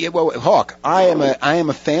 Well, Hawk, I am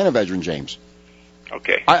a fan of Edgerrin James.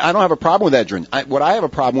 Okay. I don't have a problem with Edgerrin. What I have a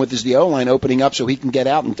problem with is the O-line opening up so he can get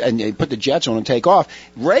out and put the jets on and take off.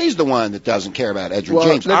 Ray's the one that doesn't care about Edgerrin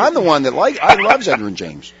James. I'm the one that I loves Edgerrin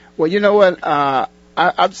James. Well, you know what?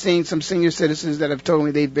 I've seen some senior citizens that have told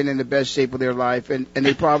me they've been in the best shape of their life, and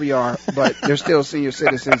they probably are, but they're still senior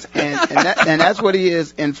citizens, and that's what he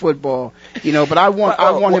is in football, you know. But I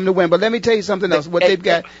want him to win. But let me tell you something else. What they've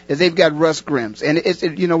got is they've got Russ Grimms, and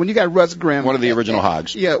you know, when you got Russ Grimm, one of the original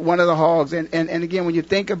Hogs. Yeah, one of the Hogs, and again, when you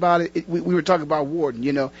think about it, we were talking about Wharton.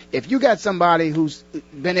 You know, if you got somebody who's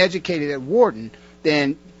been educated at Wharton,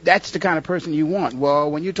 then that's the kind of person you want. Well,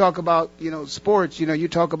 when you talk about, you know, sports, you know, you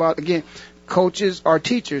talk about, again, coaches are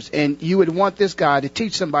teachers, and you would want this guy to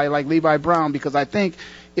teach somebody like Levi Brown, because I think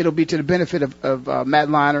it'll be to the benefit of Matt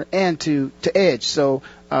Leinart and to Edge. So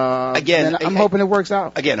again, I'm hoping it works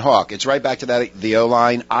out. Again, Hawk, it's right back to the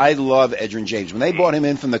O-line. I love Edgerrin James. When they brought him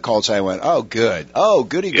in from the Colts, I went, oh, good. Oh,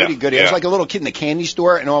 goody. Yeah. I was like a little kid in the candy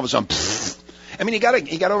store, and all of a sudden, I mean,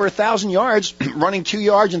 he got over 1,000 yards, running 2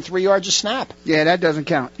 yards and 3 yards a snap. Yeah, that doesn't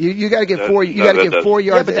count. You got to get 4. You got to get 4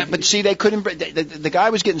 yards. Yeah, but see, they couldn't. The guy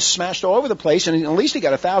was getting smashed all over the place, and at least he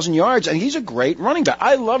got 1,000 yards, and he's a great running back.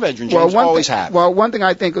 I love Edgerrin James. Always have. Well, one thing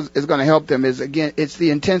I think is going to help them is, again, it's the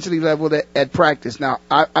intensity level at practice. Now,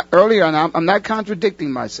 earlier on, I'm not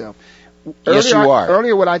contradicting myself. Yes, you are.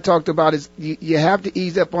 Earlier, what I talked about is you have to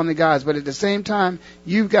ease up on the guys, but at the same time,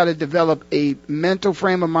 you've got to develop a mental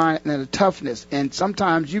frame of mind and a toughness. And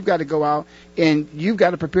sometimes you've got to go out and you've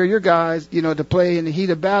got to prepare your guys, you know, to play in the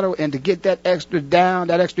heat of battle and to get that extra down,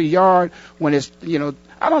 that extra yard when it's, you know,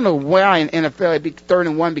 I don't know why in NFL 3rd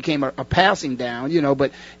and 1 became a passing down, you know,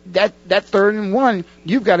 but that 3rd and 1,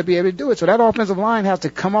 you've got to be able to do it. So that offensive line has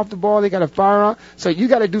to come off the ball. They got to fire out. So you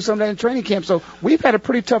got to do some of that in training camp. So we've had a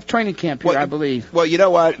pretty tough training camp here, I believe. Well, you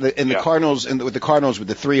know what? The Cardinals, with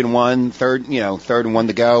the 3 and 1, 3rd and 1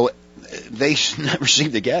 to go, they never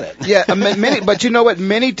seem to get it. Yeah, but you know what?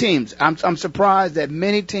 Many teams, I'm surprised that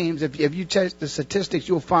many teams, if you check the statistics,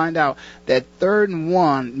 you'll find out that 3rd and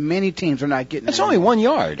 1, many teams are not getting it. It's only 1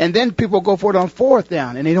 yard. And then people go for it on 4th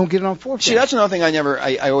down, and they don't get it on 4th down. See, that's another thing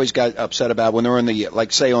I always got upset about when they were in the,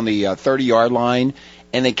 like, say, on the 30-yard line,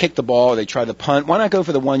 and they kick the ball, or they try to punt. Why not go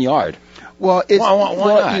for the 1 yard? Well, the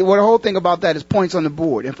whole thing about that is points on the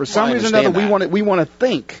board, and for some reason or another, we want to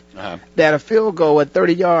think that a field goal at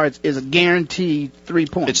 30 yards is a guaranteed 3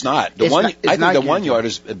 points. It's not. I think the 1 yard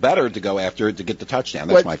is better to go after to get the touchdown.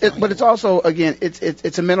 That's my feeling. But it's also, again,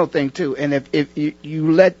 it's a mental thing too. And if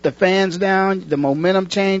you let the fans down, the momentum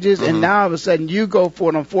changes, and now all of a sudden you go for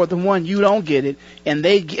it on 4th and 1, you don't get it, and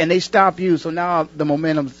they stop you. So now the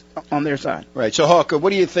momentum's on their side. Right. So Hawk, what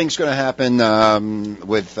do you think's going to happen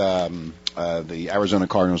with the Arizona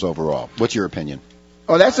Cardinals overall? What's your opinion?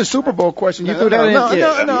 Oh, that's a Super Bowl question. You threw that in.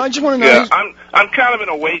 No, I just want to know. Yeah, I'm kind of in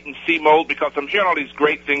a wait-and-see mode because I'm hearing all these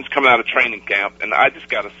great things coming out of training camp, and I just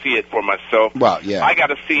got to see it for myself. Well, yeah. I got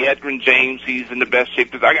to see Edgerrin James. He's in the best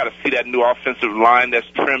shape. I got to see that new offensive line that's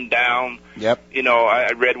trimmed down. Yep. You know,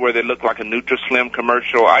 I read where they look like a Nutri-Slim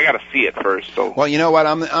commercial. I got to see it first. So. Well, you know what?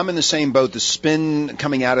 I'm in the same boat. The spin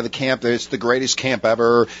coming out of the camp, it's the greatest camp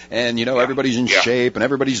ever, and, you know, everybody's in shape, and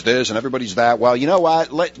everybody's this, and everybody's that. Well, you know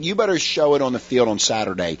what? You better show it on the field on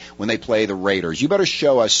Saturday when they play the Raiders. You better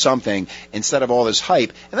show us something instead of all this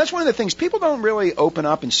hype. And that's one of the things people don't really open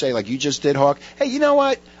up and say, like you just did, Hawk. Hey, you know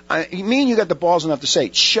what? Me and you got the balls enough to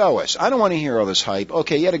say, show us. I don't want to hear all this hype.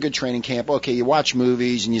 Okay, you had a good training camp. Okay, you watch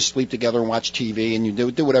movies and you sleep together and watch TV and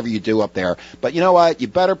you do whatever you do up there. But you know what? You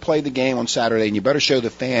better play the game on Saturday and you better show the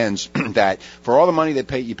fans that for all the money they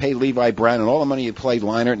pay, you pay Levi Brown and all the money you played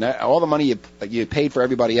Leinart and all the money you paid for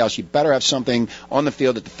everybody else, you better have something on the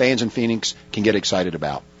field that the fans in Phoenix can get excited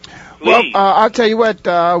about. Well, I'll tell you what,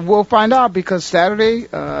 we'll find out because Saturday,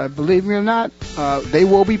 believe me or not, they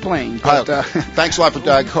will be playing. But, thanks a lot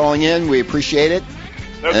for calling in. We appreciate it.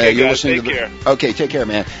 Okay, guys, take care. Okay, take care,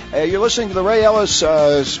 man. You're listening to the Ray Ellis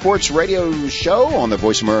Sports Radio Show on the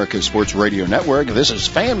Voice America Sports Radio Network. This is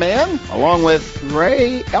Fan Man, along with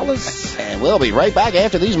Ray Ellis. And we'll be right back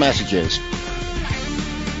after these messages.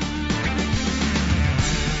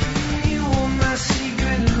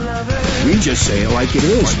 We just say it like it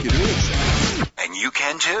is. And you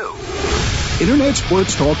can too. Internet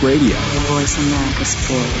Sports Talk Radio. Voice America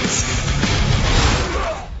Sports.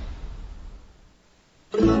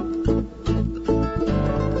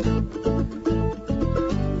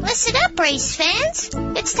 Listen up, race fans.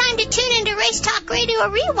 It's time to tune into Race Talk Radio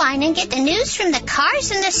Rewind and get the news from the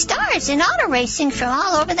cars and the stars in auto racing from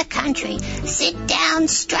all over the country. Sit down,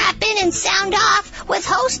 strap in, and sound off with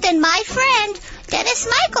host and my friend, Dennis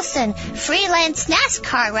Michelson, freelance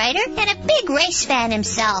NASCAR writer and a big race fan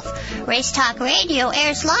himself. Race Talk Radio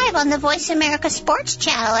airs live on the Voice America Sports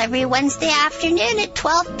Channel every Wednesday afternoon at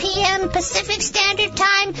 12 p.m. Pacific Standard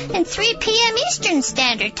Time and 3 p.m. Eastern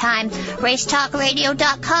Standard Time.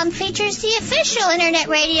 RaceTalkRadio.com features the official internet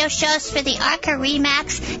radio shows for the ARCA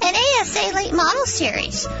Remax and ASA Late Model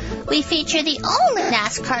Series. We feature the only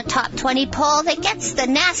NASCAR Top 20 poll that gets the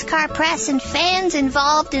NASCAR press and fans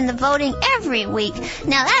involved in the voting every week.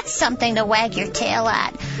 Now that's something to wag your tail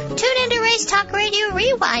at. Tune into Race Talk Radio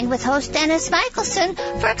Rewind with host Dennis Michelson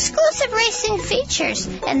for exclusive racing features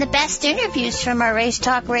and the best interviews from our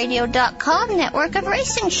RaceTalkRadio.com network of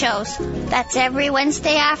racing shows. That's every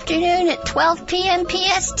Wednesday afternoon at 12 p.m.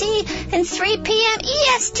 PST and 3 p.m.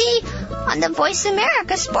 EST on the Voice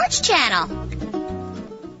America Sports Channel.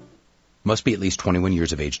 Must be at least 21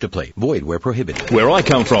 years of age to play. Void where prohibited. Where I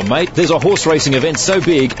come from, mate, there's a horse racing event so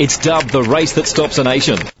big, it's dubbed the race that stops a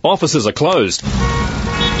nation. Offices are closed.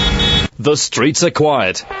 The streets are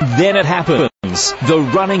quiet. Then it happens. The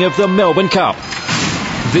running of the Melbourne Cup.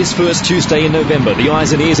 This first Tuesday in November, the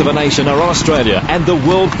eyes and ears of a nation are on Australia and the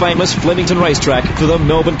world-famous Flemington Racetrack for the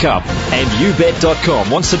Melbourne Cup. And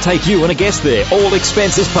YouBet.com wants to take you and a guest there, all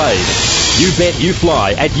expenses paid. You Bet You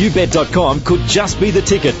Fly at YouBet.com could just be the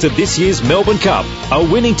ticket to this year's Melbourne Cup. A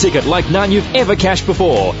winning ticket like none you've ever cashed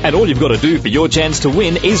before. And all you've got to do for your chance to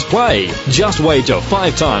win is play. Just wager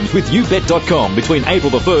 5 times with YouBet.com between April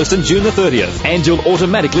the 1st and June the 30th. And you'll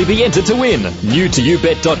automatically be entered to win. New to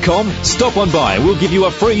YouBet.com? Stop on by and we'll give you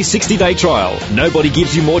a free 60-day trial. Nobody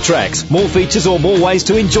gives you more tracks, more features or more ways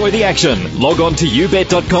to enjoy the action. Log on to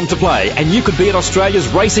YouBet.com to play and you could be at Australia's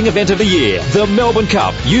racing event of the year, the Melbourne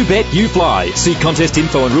Cup. You Bet You Fly. See contest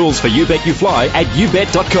info and rules for You Bet You Fly at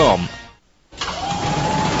YouBet.com. The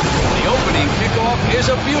opening kickoff is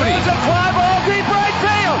a beauty. There's a fly ball deep right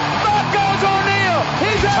field. Back goes O'Neal.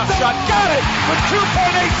 He's at the shot. Got it with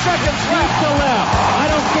 2.8 seconds left to left. I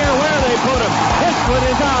don't care where they put him. This one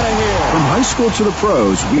is out of here. From high school to the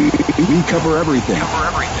pros, we cover everything.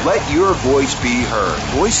 Let your voice be heard.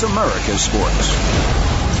 Voice America Sports.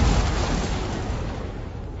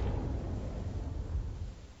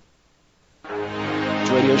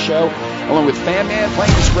 Radio show, along with Fan Man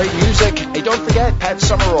playing this great music. Hey, don't forget, Pat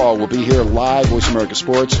Summerall will be here live, Voice America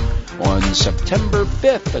Sports, on September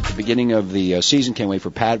 5th at the beginning of the season. Can't wait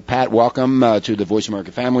for Pat. Pat, welcome to the Voice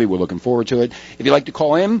America family. We're looking forward to it. If you'd like to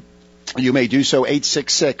call in, you may do so,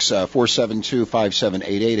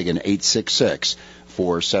 866-472-5788. Again,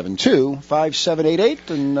 866-472-5788.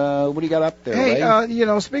 And what do you got up there, Hey,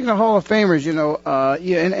 Ray? speaking of Hall of Famers, and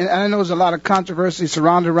I know there's a lot of controversy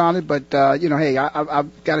surrounded around it, but, hey,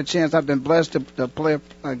 I've got a chance. I've been blessed to play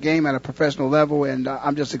a game at a professional level, and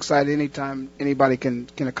I'm just excited anytime anybody can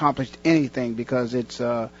accomplish anything because it's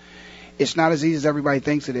not as easy as everybody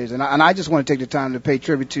thinks it is. And I just want to take the time to pay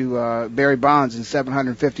tribute to Barry Bonds in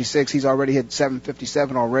 756. He's already hit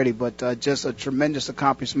 757 already, but just a tremendous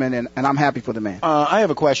accomplishment, and I'm happy for the man. I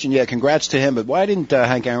have a question. Yeah, congrats to him, but why didn't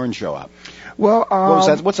Hank Aaron show up? Well,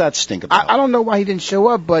 what's that stink about? I don't know why he didn't show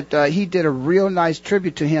up, but he did a real nice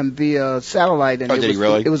tribute to him via satellite. And did he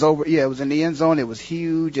really? It was over. Yeah, it was in the end zone. It was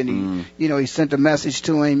huge, and he sent a message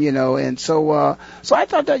to him, and so I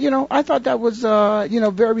thought that was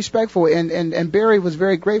very respectful, and Barry was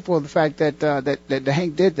very grateful of the fact that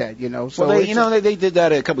Hank did that, So they did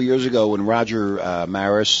that a couple years ago when Roger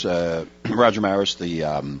Maris, when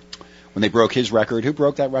they broke his record. Who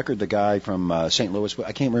broke that record? The guy from St. Louis.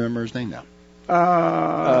 I can't remember his name now.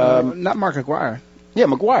 Not Mark McGwire. Yeah,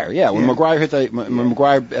 McGwire. Yeah, when McGwire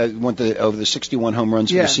McGwire went over the 61 home runs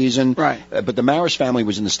for the season. Right. But the Maris family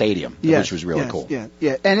was in the stadium, which was really cool. Yeah.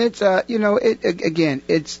 And it's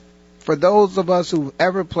it's for those of us who've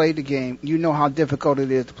ever played the game, how difficult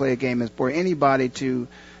it is to play a game, and for anybody to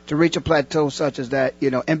reach a plateau such as that,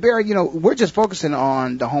 And Barry, we're just focusing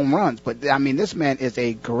on the home runs, but I mean, this man is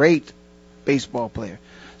a great baseball player.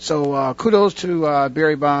 So kudos to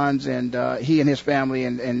Barry Bonds and he and his family,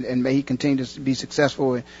 and may he continue to be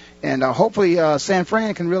successful. And hopefully San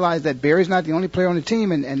Fran can realize that Barry's not the only player on the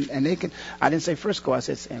team, and they can. I didn't say Frisco, I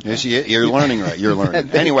said San Fran. Yes, you're learning, right? You're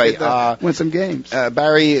learning. Anyway, win some games.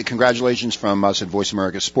 Barry, congratulations from us at Voice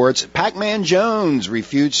America Sports. Pac-Man Jones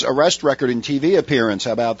refutes arrest record in TV appearance.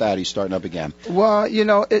 How about that? He's starting up again. Well,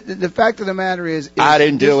 the fact of the matter is I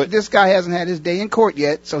didn't do it. This guy hasn't had his day in court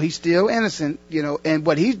yet, so he's still innocent. And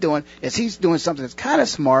what he's doing is he's doing something that's kind of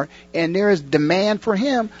smart, and there is demand for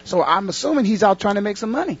him. So I'm assuming he's out trying to make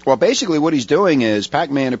some money. Well, basically what he's doing is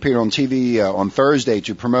Pac-Man appeared on TV on Thursday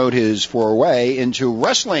to promote his foray into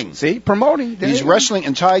wrestling. See, promoting. He's wrestling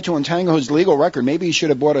and tried to untangle his legal record. Maybe he should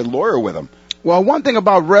have brought a lawyer with him. Well, one thing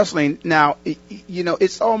about wrestling now,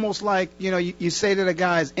 it's almost like, you say that a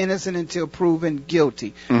guy is innocent until proven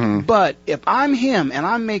guilty. Mm-hmm. But if I'm him and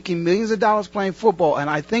I'm making millions of dollars playing football and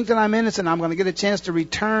I think that I'm innocent, I'm going to get a chance to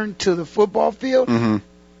return to the football field, mm-hmm.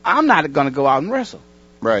 I'm not going to go out and wrestle.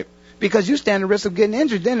 Right. Because you stand the risk of getting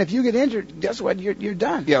injured. Then if you get injured, guess what? You're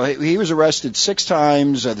done. Yeah, he was arrested 6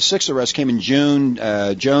 times. The 6th arrest came in June.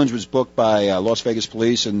 Jones was booked by Las Vegas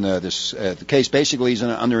police, and the case basically he's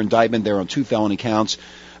under indictment there on 2 felony counts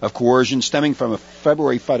of coercion stemming from a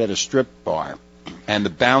February fight at a strip bar, and the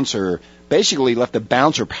bouncer basically left the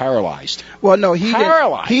bouncer paralyzed. Well, no, he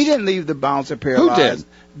paralyzed. He didn't leave the bouncer paralyzed. Who did?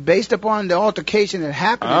 Based upon the altercation that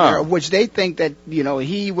happened there, which they think that,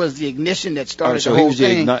 he was the ignition that started the whole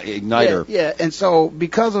thing. So he was the igniter. Yeah, and so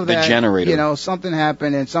because of that, generator. Something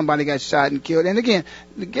happened and somebody got shot and killed. And again,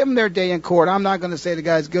 give them their day in court. I'm not going to say the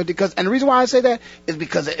guy's guilty and the reason why I say that is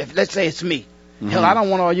because if, let's say it's me. Mm-hmm. Hell, I don't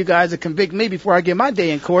want all you guys to convict me before I get my day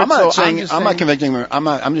in court. I'm not convicting him.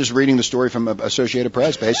 I'm just reading the story from Associated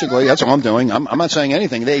Press, basically. That's all I'm doing. I'm not saying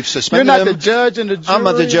anything. They've suspended him. You're not the judge and the jury. I'm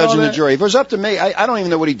not the judge and the jury. If it was up to me, I don't even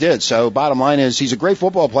know what he did. So bottom line is he's a great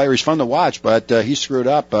football player. He's fun to watch, but he screwed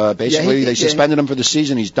up. Basically, they suspended him for the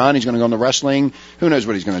season. He's done. He's going to go into wrestling. Who knows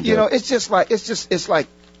what he's going to do? It's like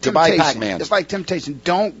Goodbye, Pac-Man. It's like temptation.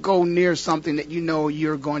 Don't go near something that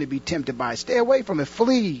you're going to be tempted by. Stay away from it.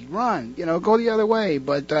 Flee. Run. Go the other way.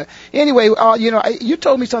 But anyway, you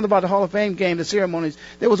told me something about the Hall of Fame game, the ceremonies.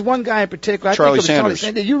 There was one guy in particular. Charlie I think it was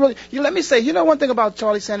Sanders. Charlie Sanders. Let me say, one thing about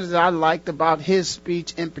Charlie Sanders that I liked about his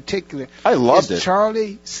speech in particular. I loved it.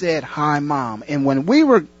 Charlie said, "Hi, Mom." And when we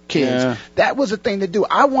were kids, that was a thing to do.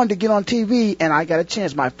 I wanted to get on TV, and I got a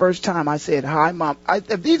chance. My first time, I said, "Hi, Mom."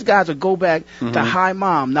 If these guys would go back to "Hi,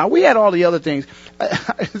 Mom." Now, we had all the other things.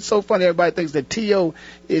 It's so funny. Everybody thinks that T.O.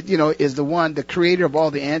 is the one, the creator of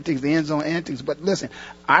all the antics, the end zone antics. But listen,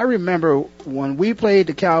 I remember when we played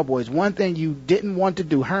the Cowboys, one thing you didn't want to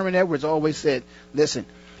do, Herman Edwards always said, listen,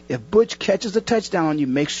 if Butch catches a touchdown on you,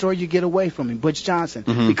 make sure you get away from him, Butch Johnson,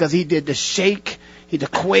 because he did the shake, the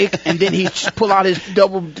quake, and then he pull out his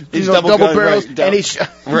double barrels, right, and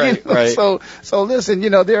he right. So listen,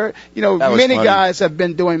 many guys have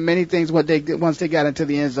been doing many things once they got into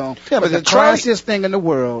the end zone. Yeah, but the classiest thing in the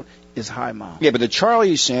world is "Hi, Mom." Yeah, but the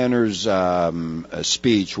Charlie Sanders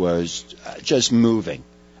speech was just moving.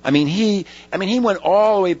 I mean, he went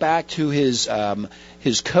all the way back to his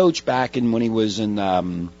coach back when he was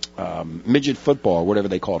in midget football, whatever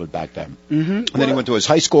they called it back then. Mm-hmm. And then he went to his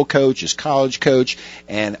high school coach, his college coach,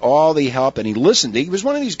 and all the help. And he listened. He was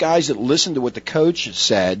one of these guys that listened to what the coach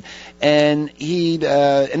said, and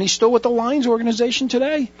he's still with the Lions organization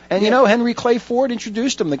today. And Henry Clay Ford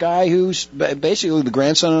introduced him, the guy who's basically the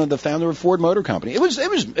grandson of the founder of Ford Motor Company. It was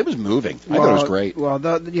moving. I thought it was great. Well,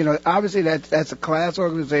 obviously that's a class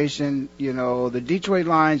organization. The Detroit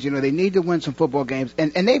Lions. They need to win some football games,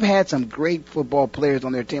 and they've had some great football players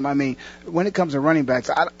on their team. I mean, when it comes to running backs,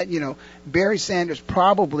 Barry Sanders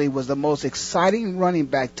probably was the most exciting running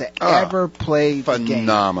back to ever play the game.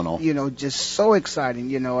 Phenomenal. Just so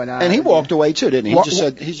exciting. And he walked away too, didn't he?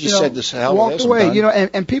 He just said this. Hell, walked away.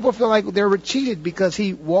 And people feel like they were cheated because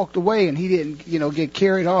he walked away and he didn't, get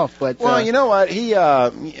carried off. But you know what? He.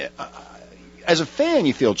 As a fan,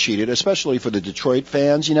 you feel cheated, especially for the Detroit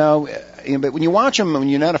fans, But when you watch him, when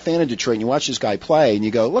you're not a fan of Detroit, and you watch this guy play, and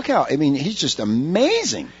you go, look how, he's just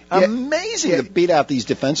amazing. Amazing to beat out these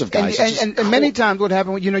defensive guys. And many times what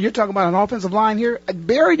happened, you're talking about an offensive line here.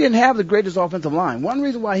 Barry didn't have the greatest offensive line. One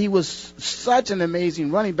reason why he was such an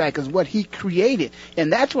amazing running back is what he created.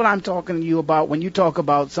 And that's what I'm talking to you about when you talk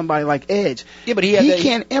about somebody like Edge. Yeah, but he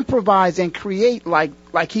can't improvise and create like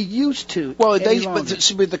he used to. Well,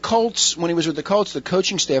 with the Colts, when he was with the Colts, the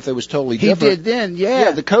coaching staff there was totally different. He did then,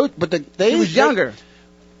 yeah. The coach, but he was younger.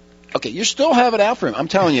 Okay, you still have it out for him. I'm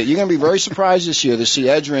telling you, you're going to be very surprised this year to see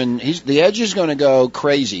Edgerrin. The Edge is going to go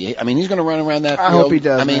crazy. I mean, he's going to run around that field. I hope he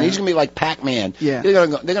does. I mean, man. he's going to be like Pac-Man. Yeah. They're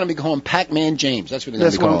going to be calling Pac-Man James. That's what they're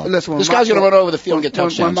going to be calling. Listen, this guy's going to run over the field and get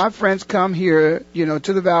touchdowns. When my friends come here,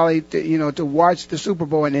 to the Valley, to watch the Super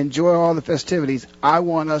Bowl and enjoy all the festivities, I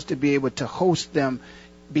want us to be able to host them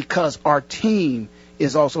because our team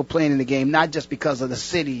is also playing in the game, not just because of the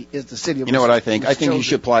city is the city of. You know what I think? I think you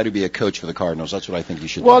should apply to be a coach for the Cardinals. That's what I think you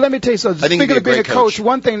should do. Well, let me tell you something. Speaking of being a coach,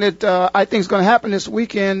 one thing that I think is going to happen this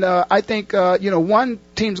weekend, I think one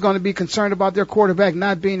team's going to be concerned about their quarterback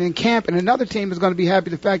not being in camp, and another team is going to be happy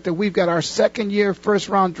the fact that we've got our second-year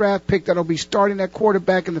first-round draft pick that'll be starting at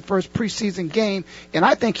quarterback in the first preseason game, and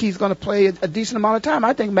I think he's going to play a decent amount of time.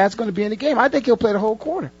 I think Matt's going to be in the game. I think he'll play the whole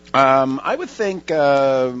quarter. I would think,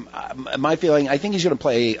 my feeling, I think he's going to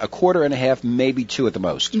play a quarter and a half, maybe two at the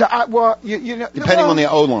most. No, depending on the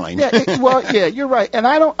O-line. Yeah, you're right. And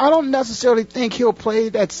I don't necessarily think he'll play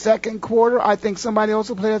that second quarter. I think somebody else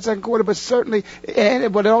will play that second quarter, but certainly,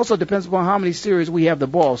 but it also depends upon how many series we have the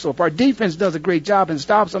ball. So if our defense does a great job and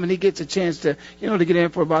stops him, and he gets a chance to get in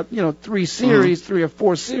for about 3 series, 3 or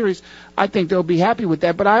 4 series, I think they'll be happy with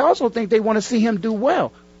that. But I also think they want to see him do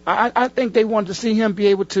well. I think they want to see him be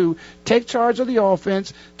able to take charge of the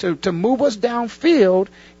offense, to move us downfield,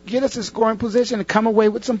 get us in scoring position, and come away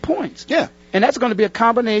with some points. Yeah. And that's going to be a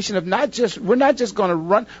combination of we're not just going to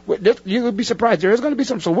run. You would be surprised. There is going to be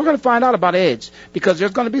some. So we're going to find out about Edge because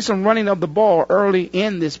there's going to be some running of the ball early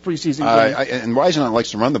in this preseason game. And Weisenhunt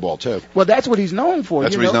likes to run the ball too. Well, that's what he's known for.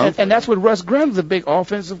 That's what he's known for. And that's what Russ Grimm's a big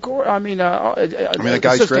offensive coach. That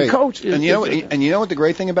guy's great. Coach. And you know what the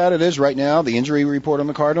great thing about it is right now, the injury report on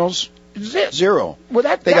the Cardinals. 0.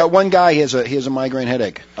 Well, they got one guy. He has a migraine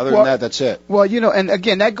headache. Other than that, that's it. Well, and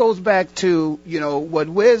again, that goes back to what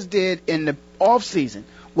Wiz did in the off season.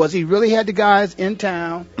 Was he really had the guys in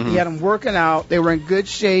town? Mm-hmm. He had them working out. They were in good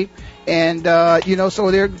shape. And,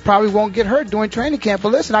 so they probably won't get hurt during training camp.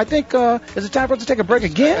 But listen, I think, is it time for us to take a break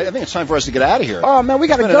again? I think it's time for us to get out of here. Oh, man, we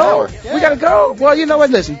got to go. Yeah. We got to go. Well, you know what?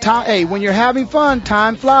 Listen, when you're having fun,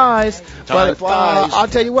 time flies. Time flies. I'll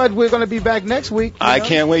tell you what, we're going to be back next week. I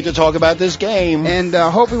can't wait to talk about this game. And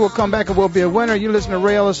hopefully we'll come back and we'll be a winner. You listen to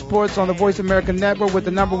Ray Ellis Sports on the Voice America Network with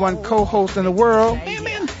the #1 co-host in the world.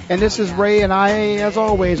 Amen. And this is Ray, and as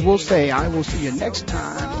always, will say, I will see you next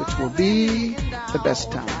time, which will be the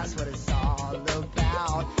best time.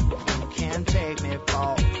 Take me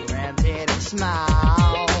for granted and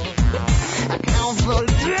smile. I count the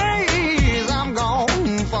days I'm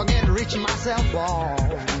gone, forget reaching myself on.